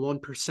about the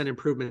 1%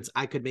 improvements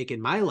I could make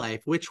in my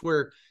life, which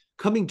were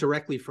coming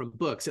directly from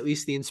books, at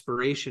least the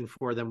inspiration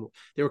for them,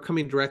 they were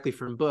coming directly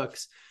from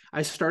books,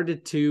 I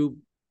started to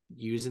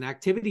use an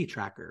activity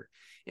tracker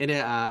and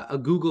a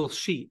Google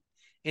Sheet.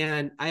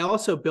 And I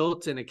also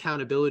built an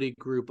accountability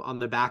group on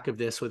the back of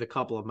this with a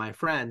couple of my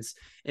friends.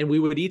 And we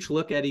would each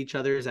look at each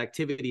other's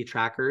activity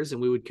trackers and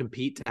we would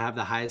compete to have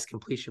the highest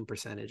completion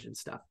percentage and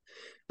stuff.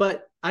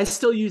 But I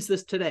still use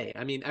this today.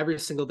 I mean, every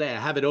single day. I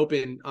have it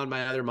open on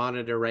my other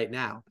monitor right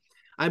now.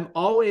 I'm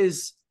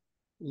always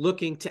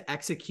looking to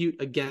execute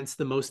against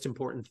the most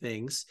important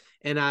things.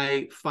 And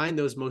I find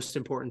those most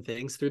important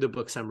things through the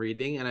books I'm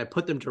reading, and I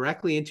put them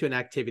directly into an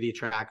activity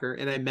tracker,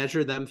 and I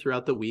measure them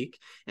throughout the week.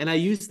 And I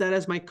use that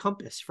as my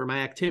compass for my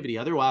activity.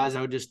 Otherwise,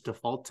 I would just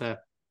default to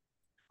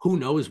who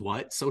knows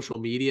what, social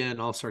media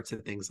and all sorts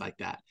of things like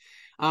that.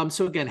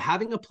 So again,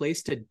 having a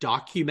place to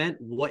document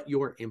what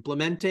you're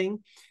implementing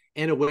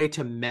and a way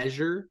to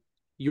measure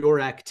your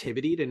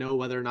activity to know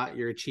whether or not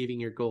you're achieving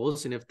your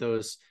goals, and if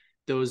those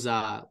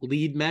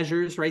lead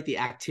measures, right, the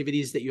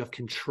activities that you have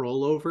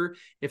control over,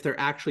 if they're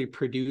actually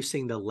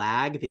producing the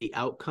lag, the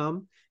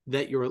outcome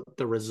that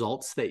the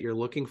results that you're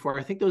looking for,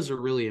 I think those are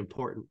really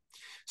important.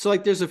 So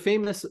like there's a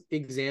famous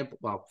example,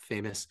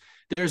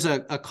 there's a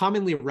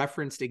commonly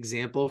referenced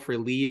example for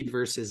lead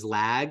versus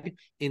lag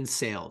in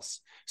sales.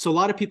 So a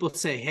lot of people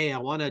say, hey, I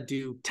want to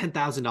do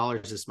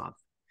 $10,000 this month.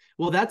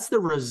 Well, that's the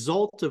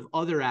result of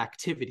other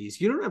activities.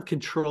 You don't have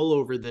control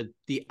over the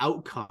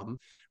outcome,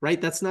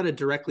 right? That's not a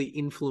directly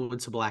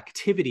influenceable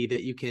activity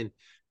that you can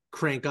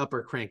crank up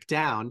or crank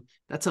down.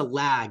 That's a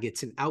lag.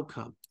 It's an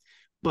outcome.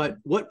 But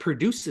what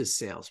produces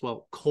sales?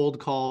 Well, cold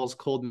calls,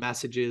 cold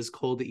messages,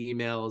 cold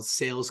emails,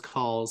 sales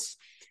calls,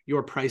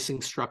 your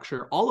pricing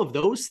structure, all of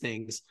those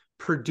things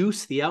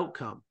produce the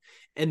outcome.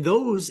 And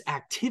those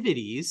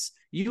activities,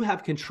 you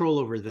have control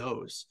over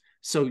those.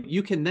 So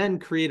you can then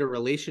create a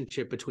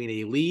relationship between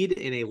a lead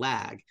and a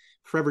lag.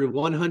 For every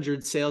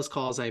 100 sales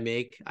calls I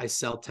make, I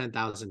sell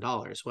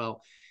 $10,000.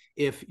 Well,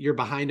 if you're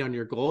behind on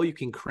your goal, you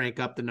can crank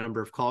up the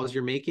number of calls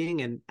you're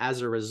making. And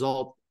as a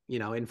result,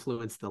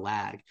 influence the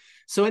lag.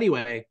 So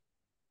anyway,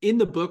 in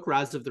the book,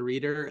 Rise of the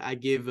Reader, I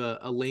give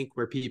a link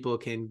where people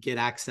can get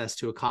access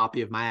to a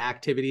copy of my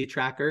activity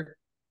tracker,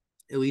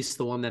 at least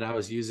the one that I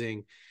was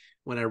using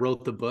when I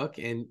wrote the book,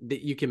 and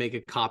that you can make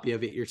a copy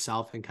of it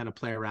yourself and kind of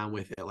play around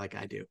with it like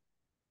I do.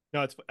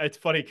 No, it's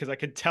funny because I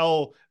could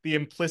tell the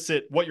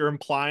implicit what you're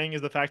implying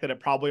is the fact that it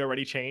probably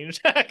already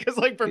changed. Because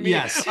like for me,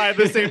 Yes. I have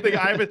the same thing.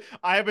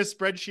 I have a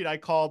spreadsheet I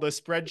call the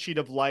spreadsheet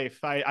of life.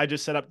 I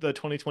just set up the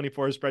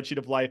 2024 spreadsheet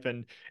of life,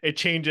 and it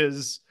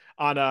changes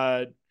on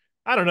a,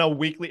 I don't know,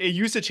 weekly. It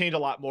used to change a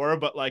lot more,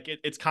 but like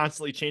it's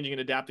constantly changing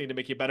and adapting to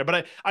make it better.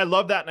 But I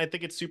love that. And I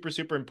think it's super,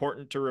 super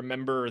important to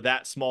remember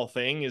that small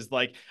thing is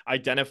like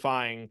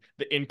identifying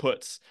the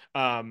inputs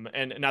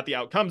and not the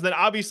outcomes. Then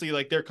obviously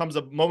like there comes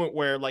a moment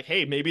where like,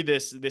 hey, maybe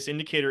this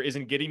indicator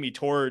isn't getting me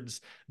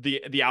towards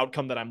the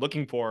outcome that I'm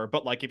looking for.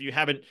 But like if you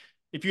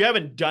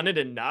haven't done it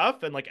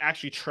enough and like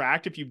actually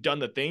tracked if you've done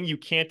the thing, you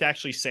can't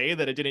actually say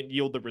that it didn't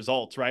yield the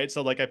results, right?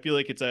 So like I feel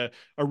like it's a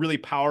really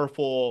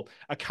powerful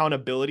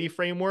accountability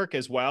framework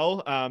as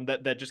well,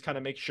 that just kind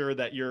of makes sure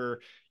that you're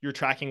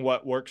tracking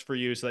what works for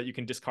you so that you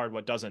can discard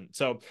what doesn't.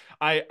 So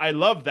I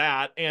love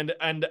that. And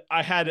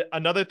I had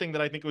another thing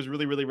that I think was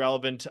really, really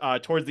relevant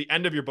towards the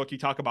end of your book. You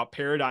talk about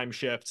paradigm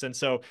shifts. And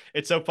so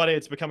it's so funny.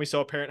 It's becoming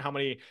so apparent how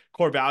many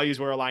core values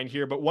were aligned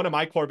here. But one of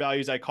my core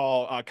values I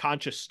call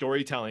conscious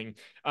storytelling,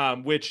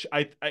 which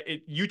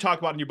you talk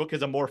about in your book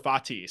as amor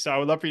fati. So I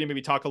would love for you to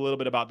maybe talk a little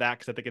bit about that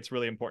because I think it's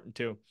really important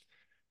too.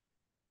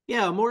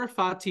 Yeah, amor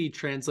fati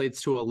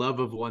translates to a love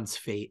of one's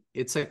fate.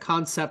 It's a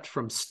concept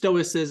from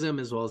Stoicism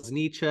as well as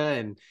Nietzsche.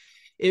 And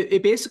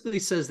it basically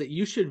says that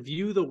you should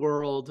view the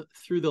world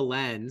through the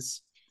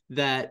lens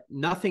that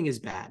nothing is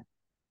bad.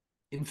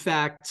 In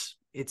fact,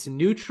 it's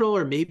neutral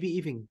or maybe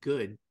even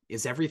good.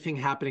 Is everything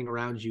happening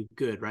around you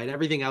good, right?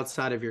 Everything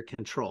outside of your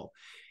control.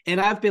 And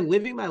I've been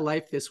living my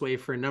life this way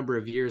for a number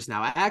of years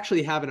now. I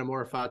actually have an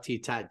amor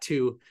fati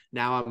tattoo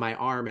now on my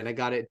arm, and I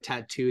got it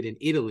tattooed in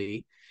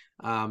Italy.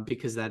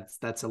 Because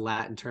that's a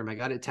Latin term. I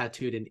got it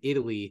tattooed in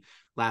Italy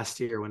last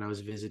year when I was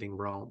visiting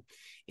Rome.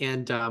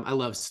 And I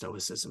love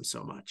Stoicism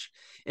so much.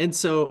 And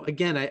so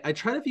again, I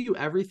try to view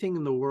everything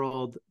in the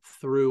world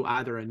through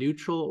either a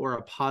neutral or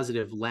a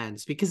positive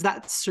lens, because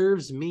that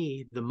serves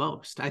me the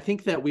most. I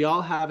think that we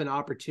all have an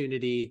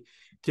opportunity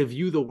to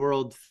view the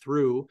world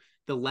through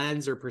the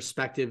lens or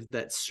perspective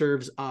that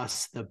serves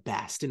us the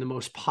best in the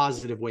most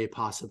positive way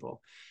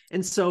possible.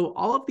 And so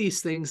all of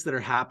these things that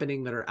are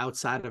happening that are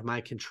outside of my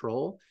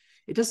control,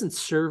 it doesn't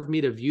serve me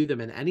to view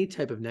them in any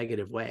type of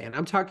negative way. And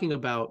I'm talking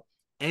about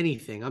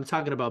anything. I'm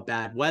talking about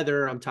bad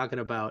weather. I'm talking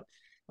about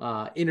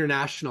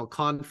international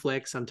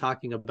conflicts. I'm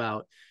talking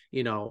about,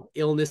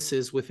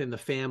 illnesses within the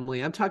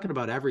family. I'm talking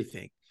about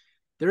everything.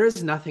 There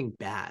is nothing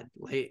bad.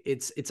 Like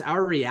it's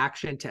our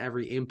reaction to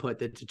every input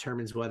that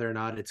determines whether or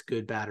not it's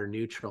good, bad, or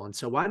neutral. And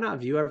so why not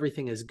view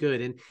everything as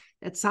good? And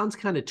it sounds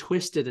kind of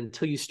twisted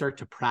until you start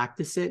to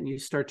practice it and you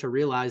start to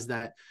realize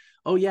that,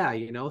 oh yeah,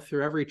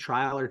 through every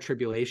trial or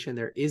tribulation,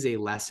 there is a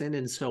lesson.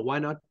 And so why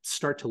not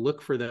start to look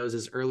for those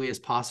as early as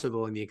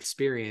possible in the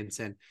experience?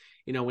 And,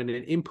 when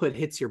an input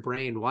hits your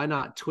brain, why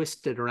not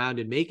twist it around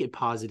and make it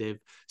positive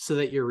so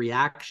that your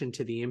reaction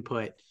to the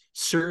input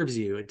serves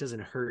you? It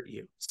doesn't hurt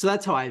you. So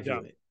that's how I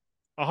view it.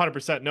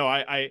 100%. No,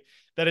 I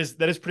that is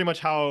pretty much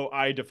how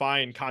I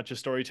define conscious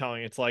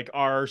storytelling. It's like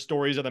our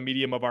stories are the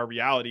medium of our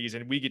realities,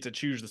 and we get to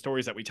choose the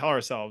stories that we tell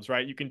ourselves,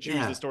 right? You can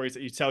choose the stories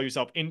that you tell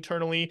yourself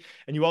internally,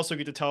 and you also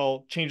get to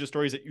change the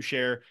stories that you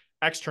share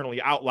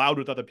externally out loud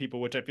with other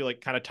people, which I feel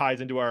like kind of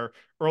ties into our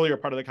earlier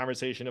part of the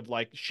conversation of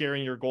like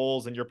sharing your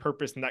goals and your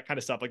purpose and that kind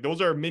of stuff. Like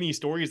those are mini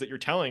stories that you're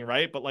telling,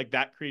 right? But like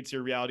that creates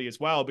your reality as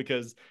well,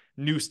 because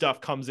new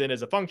stuff comes in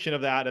as a function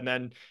of that. And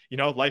then,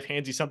 life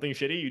hands you something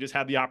shitty. You just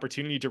have the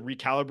opportunity to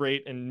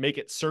recalibrate and make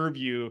it serve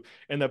you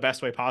in the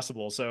best way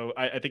possible. So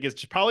I think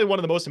it's probably one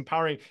of the most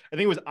empowering. I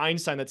think it was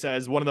Einstein that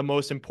says one of the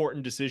most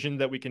important decisions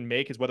that we can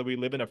make is whether we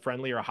live in a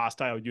friendly or a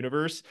hostile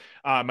universe.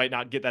 Might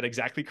not get that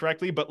exactly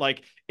correctly, but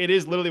like it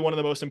is literally one of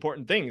the most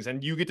important things.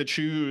 And you get to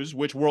choose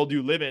which world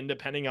you live in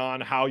depending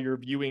on how you're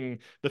viewing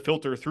the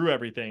filter through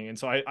everything. And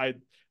so I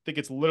think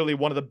it's literally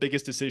one of the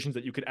biggest decisions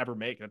that you could ever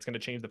make. That's going to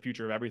change the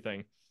future of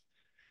everything.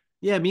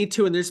 Yeah, me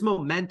too. And there's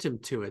momentum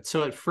to it.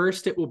 So at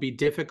first it will be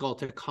difficult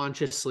to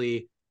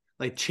consciously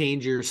like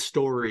change your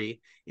story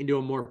into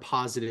a more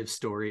positive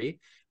story,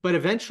 but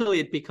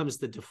eventually it becomes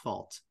the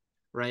default,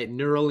 right?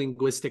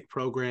 Neurolinguistic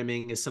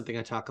programming is something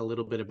I talk a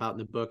little bit about in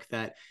the book,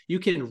 that you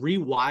can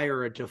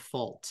rewire a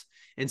default.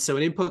 And so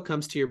an input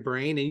comes to your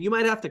brain and you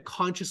might have to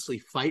consciously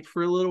fight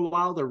for a little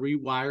while to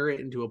rewire it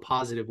into a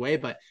positive way.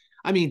 But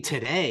I mean,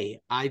 today,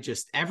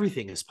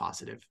 everything is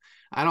positive.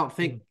 I don't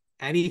think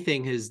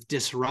anything has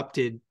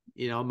disrupted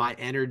my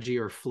energy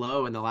or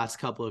flow in the last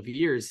couple of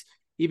years,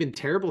 even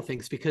terrible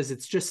things, because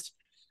it's just,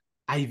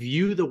 I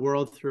view the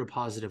world through a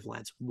positive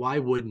lens. Why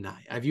wouldn't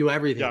I? I view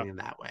everything in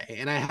that way.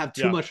 And I have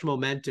too Yeah. much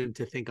momentum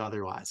to think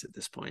otherwise at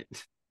this point.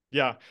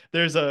 Yeah,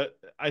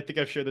 I think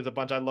I've shared this a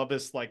bunch. I love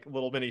this like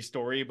little mini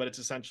story, but it's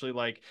essentially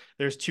like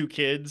there's two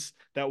kids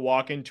that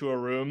walk into a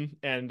room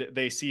and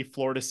they see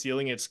floor to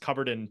ceiling. It's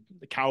covered in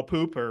cow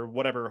poop or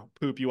whatever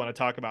poop you want to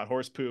talk about,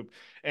 horse poop.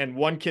 And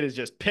one kid is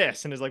just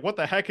pissed and is like, what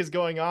the heck is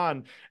going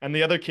on? And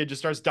the other kid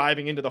just starts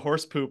diving into the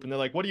horse poop. And they're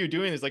like, what are you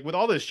doing? It's like, with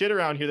all this shit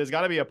around here, there's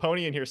got to be a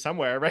pony in here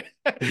somewhere, right?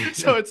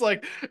 So it's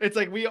like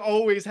we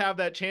always have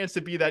that chance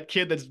to be that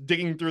kid that's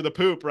digging through the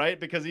poop, right?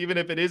 Because even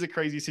if it is a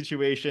crazy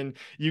situation,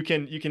 you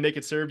can make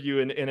it serve you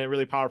in a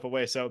really powerful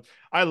way. So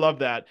I love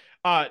that.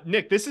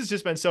 Nick, this has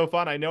just been so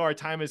fun. I know our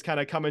time is kind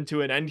of coming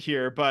to an end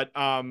here, but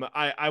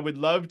I would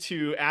love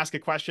to ask a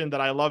question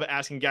that I love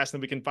asking guests,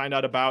 and we can find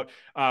out about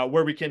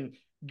where we can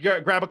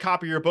grab a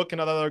copy of your book and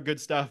other good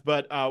stuff.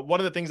 But one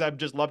of the things I've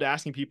just loved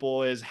asking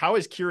people is, how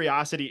has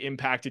curiosity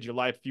impacted your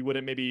life? If you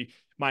wouldn't maybe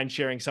mind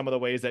sharing some of the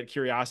ways that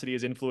curiosity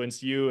has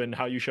influenced you and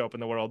how you show up in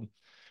the world.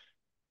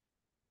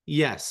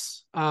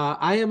 Yes,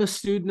 I am a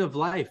student of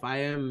life. I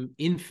am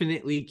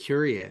infinitely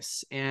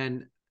curious,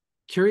 and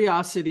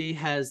curiosity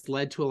has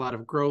led to a lot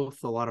of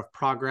growth, a lot of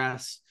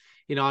progress.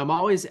 I'm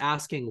always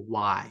asking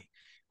why,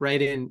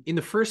 right? In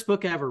the first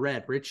book I ever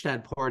read, Rich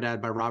Dad Poor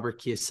Dad by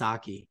Robert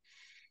Kiyosaki,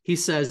 he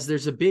says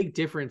there's a big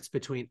difference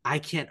between I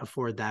can't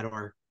afford that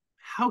or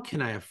how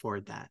can I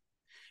afford that,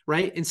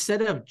 right?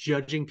 Instead of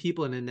judging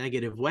people in a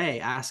negative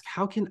way, ask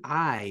how can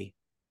I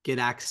get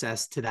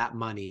access to that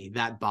money,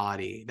 that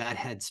body, that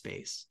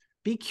headspace.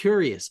 Be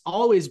curious,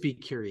 always be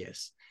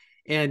curious.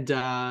 And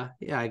yeah,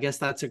 I guess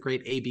that's a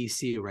great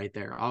ABC right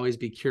there. Always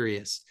be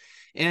curious.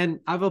 And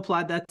I've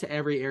applied that to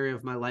every area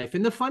of my life.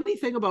 And the funny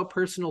thing about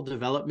personal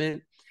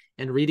development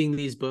and reading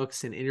these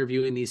books and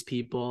interviewing these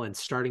people and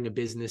starting a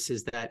business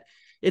is that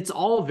it's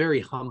all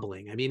very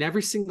humbling. I mean,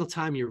 every single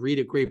time you read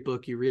a great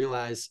book, you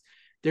realize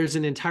there's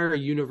an entire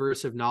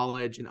universe of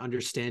knowledge and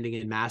understanding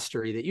and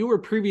mastery that you were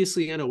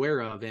previously unaware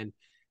of. And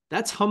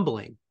that's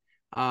humbling.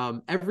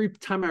 Every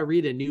time I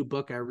read a new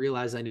book, I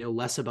realize I know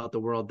less about the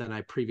world than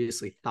I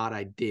previously thought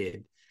I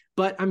did.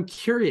 But I'm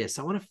curious.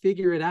 I want to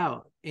figure it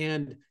out.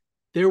 And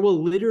there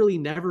will literally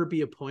never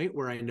be a point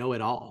where I know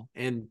it all.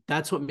 And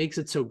that's what makes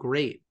it so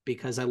great,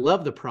 because I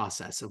love the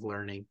process of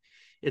learning.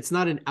 It's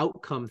not an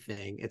outcome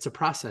thing, it's a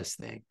process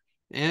thing.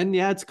 And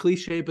yeah, it's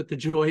cliche, but the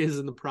joy is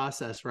in the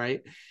process,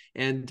 right?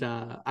 And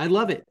I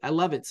love it. I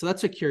love it. So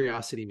that's what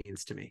curiosity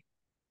means to me.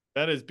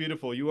 That is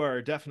beautiful. You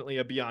are definitely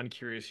a beyond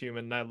curious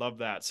human, and I love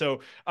that. So,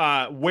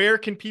 where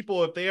can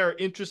people, if they are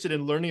interested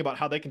in learning about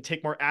how they can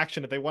take more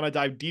action, if they want to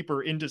dive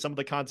deeper into some of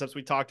the concepts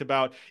we talked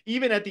about,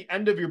 even at the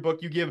end of your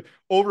book, you give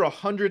over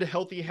 100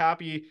 healthy,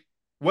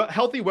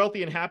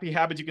 wealthy, and happy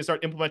habits you can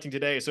start implementing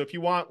today. So, if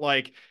you want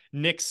like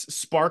Nick's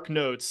spark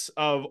notes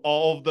of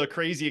all of the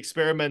crazy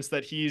experiments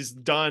that he's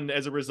done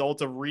as a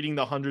result of reading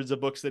the hundreds of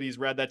books that he's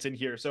read, that's in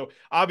here. So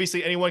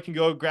obviously anyone can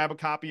go grab a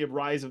copy of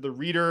Rise of the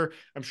Reader.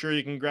 I'm sure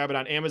you can grab it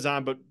on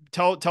Amazon, but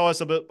tell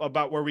us a bit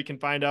about where we can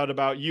find out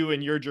about you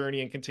and your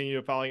journey and continue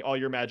following all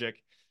your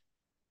magic.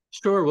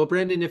 Sure. Well,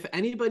 Brandon, if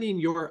anybody in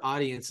your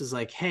audience is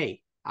like,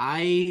 hey,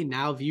 I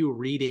now view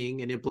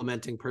reading and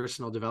implementing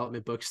personal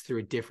development books through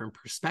a different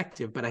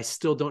perspective, but I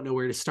still don't know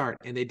where to start,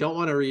 and they don't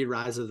want to read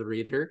Rise of the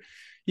Reader,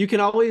 you can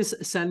always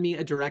send me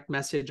a direct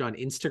message on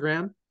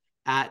Instagram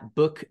at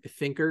Book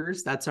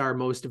Thinkers. That's our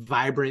most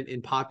vibrant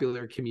and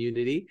popular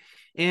community.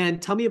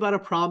 And tell me about a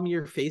problem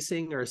you're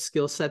facing or a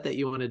skill set that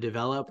you want to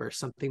develop or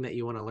something that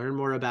you want to learn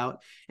more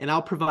about. And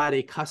I'll provide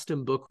a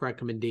custom book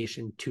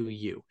recommendation to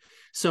you.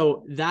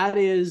 So that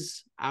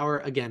is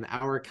our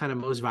kind of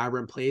most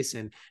vibrant place.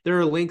 And there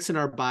are links in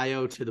our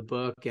bio to the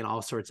book and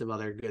all sorts of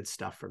other good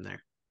stuff from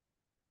there.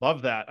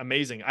 Love that.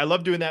 Amazing. I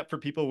love doing that for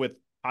people with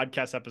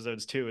podcast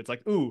episodes too. It's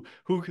like, ooh,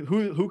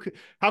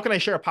 how can I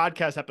share a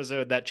podcast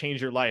episode that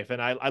changed your life?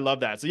 And I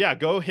love that. So yeah,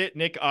 go hit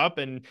Nick up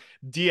and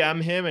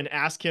DM him and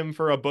ask him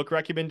for a book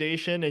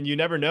recommendation. And you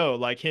never know,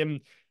 like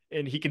him,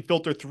 and he can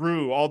filter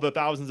through all the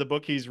thousands of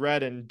books he's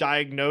read and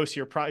diagnose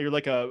you're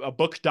like a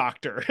book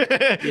doctor.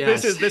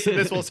 Yes.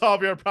 This will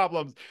solve your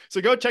problems.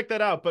 So go check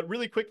that out. But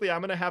really quickly,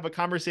 I'm going to have a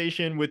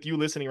conversation with you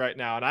listening right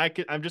now. And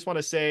I just want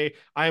to say,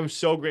 I am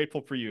so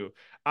grateful for you.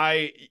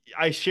 I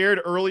I shared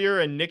earlier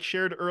and Nick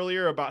shared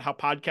earlier about how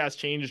podcasts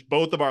changed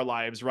both of our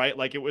lives, right?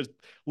 Like it was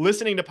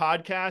listening to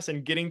podcasts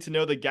and getting to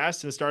know the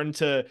guests and starting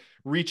to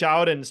reach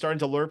out and starting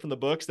to learn from the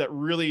books that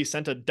really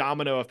sent a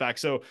domino effect.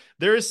 So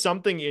there is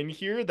something in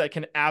here that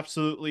can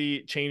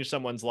absolutely change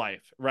someone's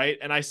life, right?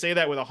 And I say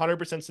that with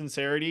 100%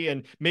 sincerity.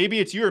 And maybe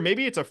it's you or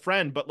maybe it's a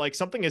friend, but like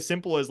something as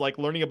simple as like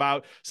learning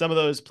about some of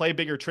those play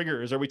bigger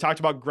triggers, or we talked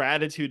about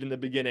gratitude in the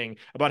beginning,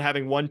 about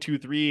having 1, 2,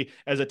 3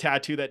 as a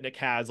tattoo that Nick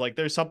has. Like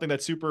there's something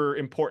that's super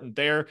important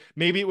there.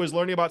 Maybe it was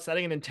learning about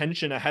setting an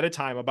intention ahead of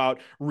time about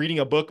reading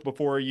a book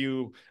before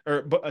you,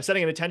 or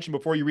setting an intention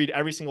before you read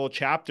every single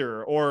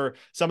chapter, or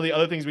some of the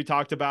other things we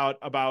talked about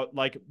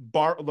like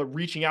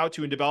reaching out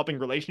to and developing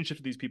relationships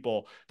with these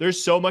people.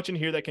 There's so much in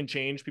here that can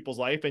change people's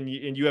life, and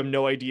you have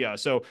no idea.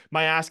 So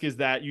my ask is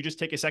that you just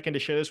take a second to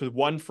share this with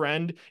one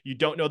friend. You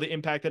don't know the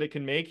impact that it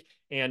can make,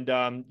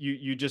 and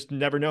you just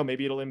never know.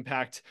 Maybe it'll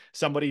impact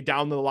somebody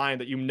down the line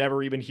that you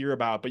never even hear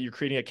about, but you're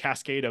creating a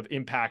cascade of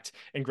impact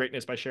and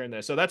greatness by sharing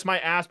this. So that's my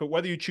ask. But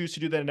whether you choose to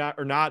do that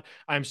or not,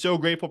 I'm so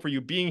grateful for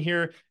you being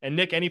here. And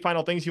Nick, any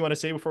final things you want to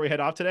say before we head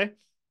off today?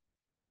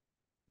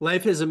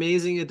 Life is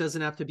amazing. It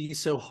doesn't have to be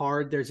so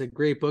hard. There's a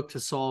great book to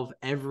solve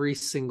every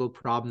single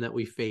problem that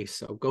we face.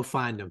 So go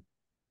find them.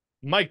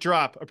 Mic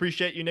drop.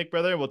 Appreciate you, Nick,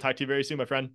 brother. We'll talk to you very soon, my friend.